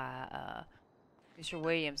vehicle by Mr.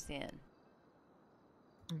 Williamson.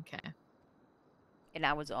 Okay. And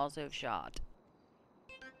I was also shot.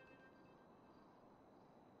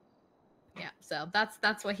 Yeah, so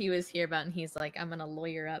that's what he was here about, and he's like, I'm gonna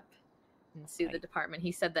lawyer up and sue the department.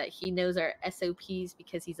 He said that he knows our SOPs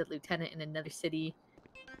because he's a lieutenant in another city.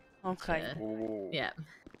 Okay. Yeah.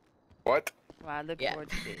 What? Well, I look forward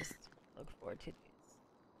to this. Look forward to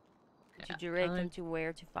this. Did you direct him to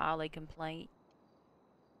where to file a complaint?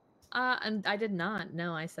 And I did not.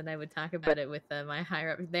 No, I said I would talk about it with my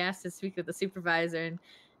higher up. They asked to speak with the supervisor, and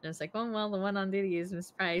I was like, well, the one on duty is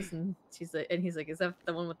Miss Price, and she's like, and he's like, is that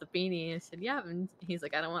the one with the beanie? And I said, yeah. And he's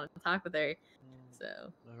like, I don't want to talk with her. So.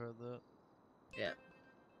 I heard that. Yeah.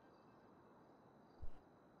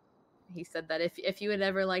 He said that if you would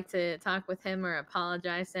ever like to talk with him or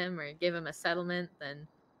apologize to him or give him a settlement, then.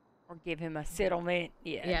 Or give him a settlement?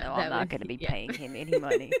 Yeah, no, that I'm not would- going to be yeah. paying him any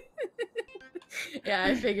money. Yeah,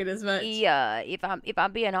 I figured as much. If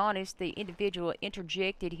I'm being honest, the individual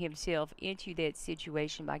interjected himself into that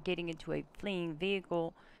situation by getting into a fleeing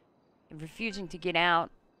vehicle and refusing to get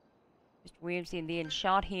out. Mr. Williamson then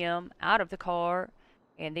shot him out of the car,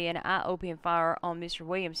 and then I opened fire on Mr.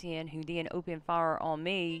 Williamson, who then opened fire on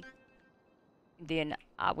me. Then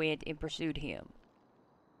I went and pursued him.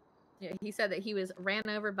 Yeah, he said that he was ran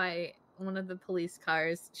over by one of the police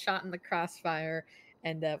cars, shot in the crossfire,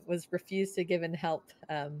 and was refused to give help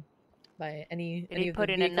by any Did he of the put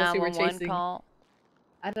in a vehicles who were 911 chasing. call?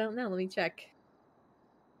 I don't know. Let me check.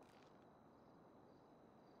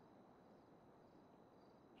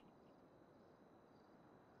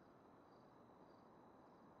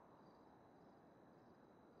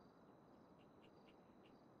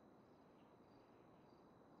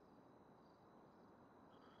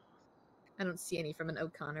 I don't see any from an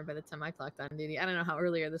O'Connor by the time I clocked on duty. I don't know how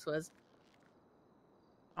earlier this was.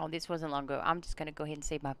 Oh, this wasn't long ago. I'm just going to go ahead and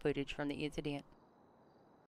save my footage from the incident.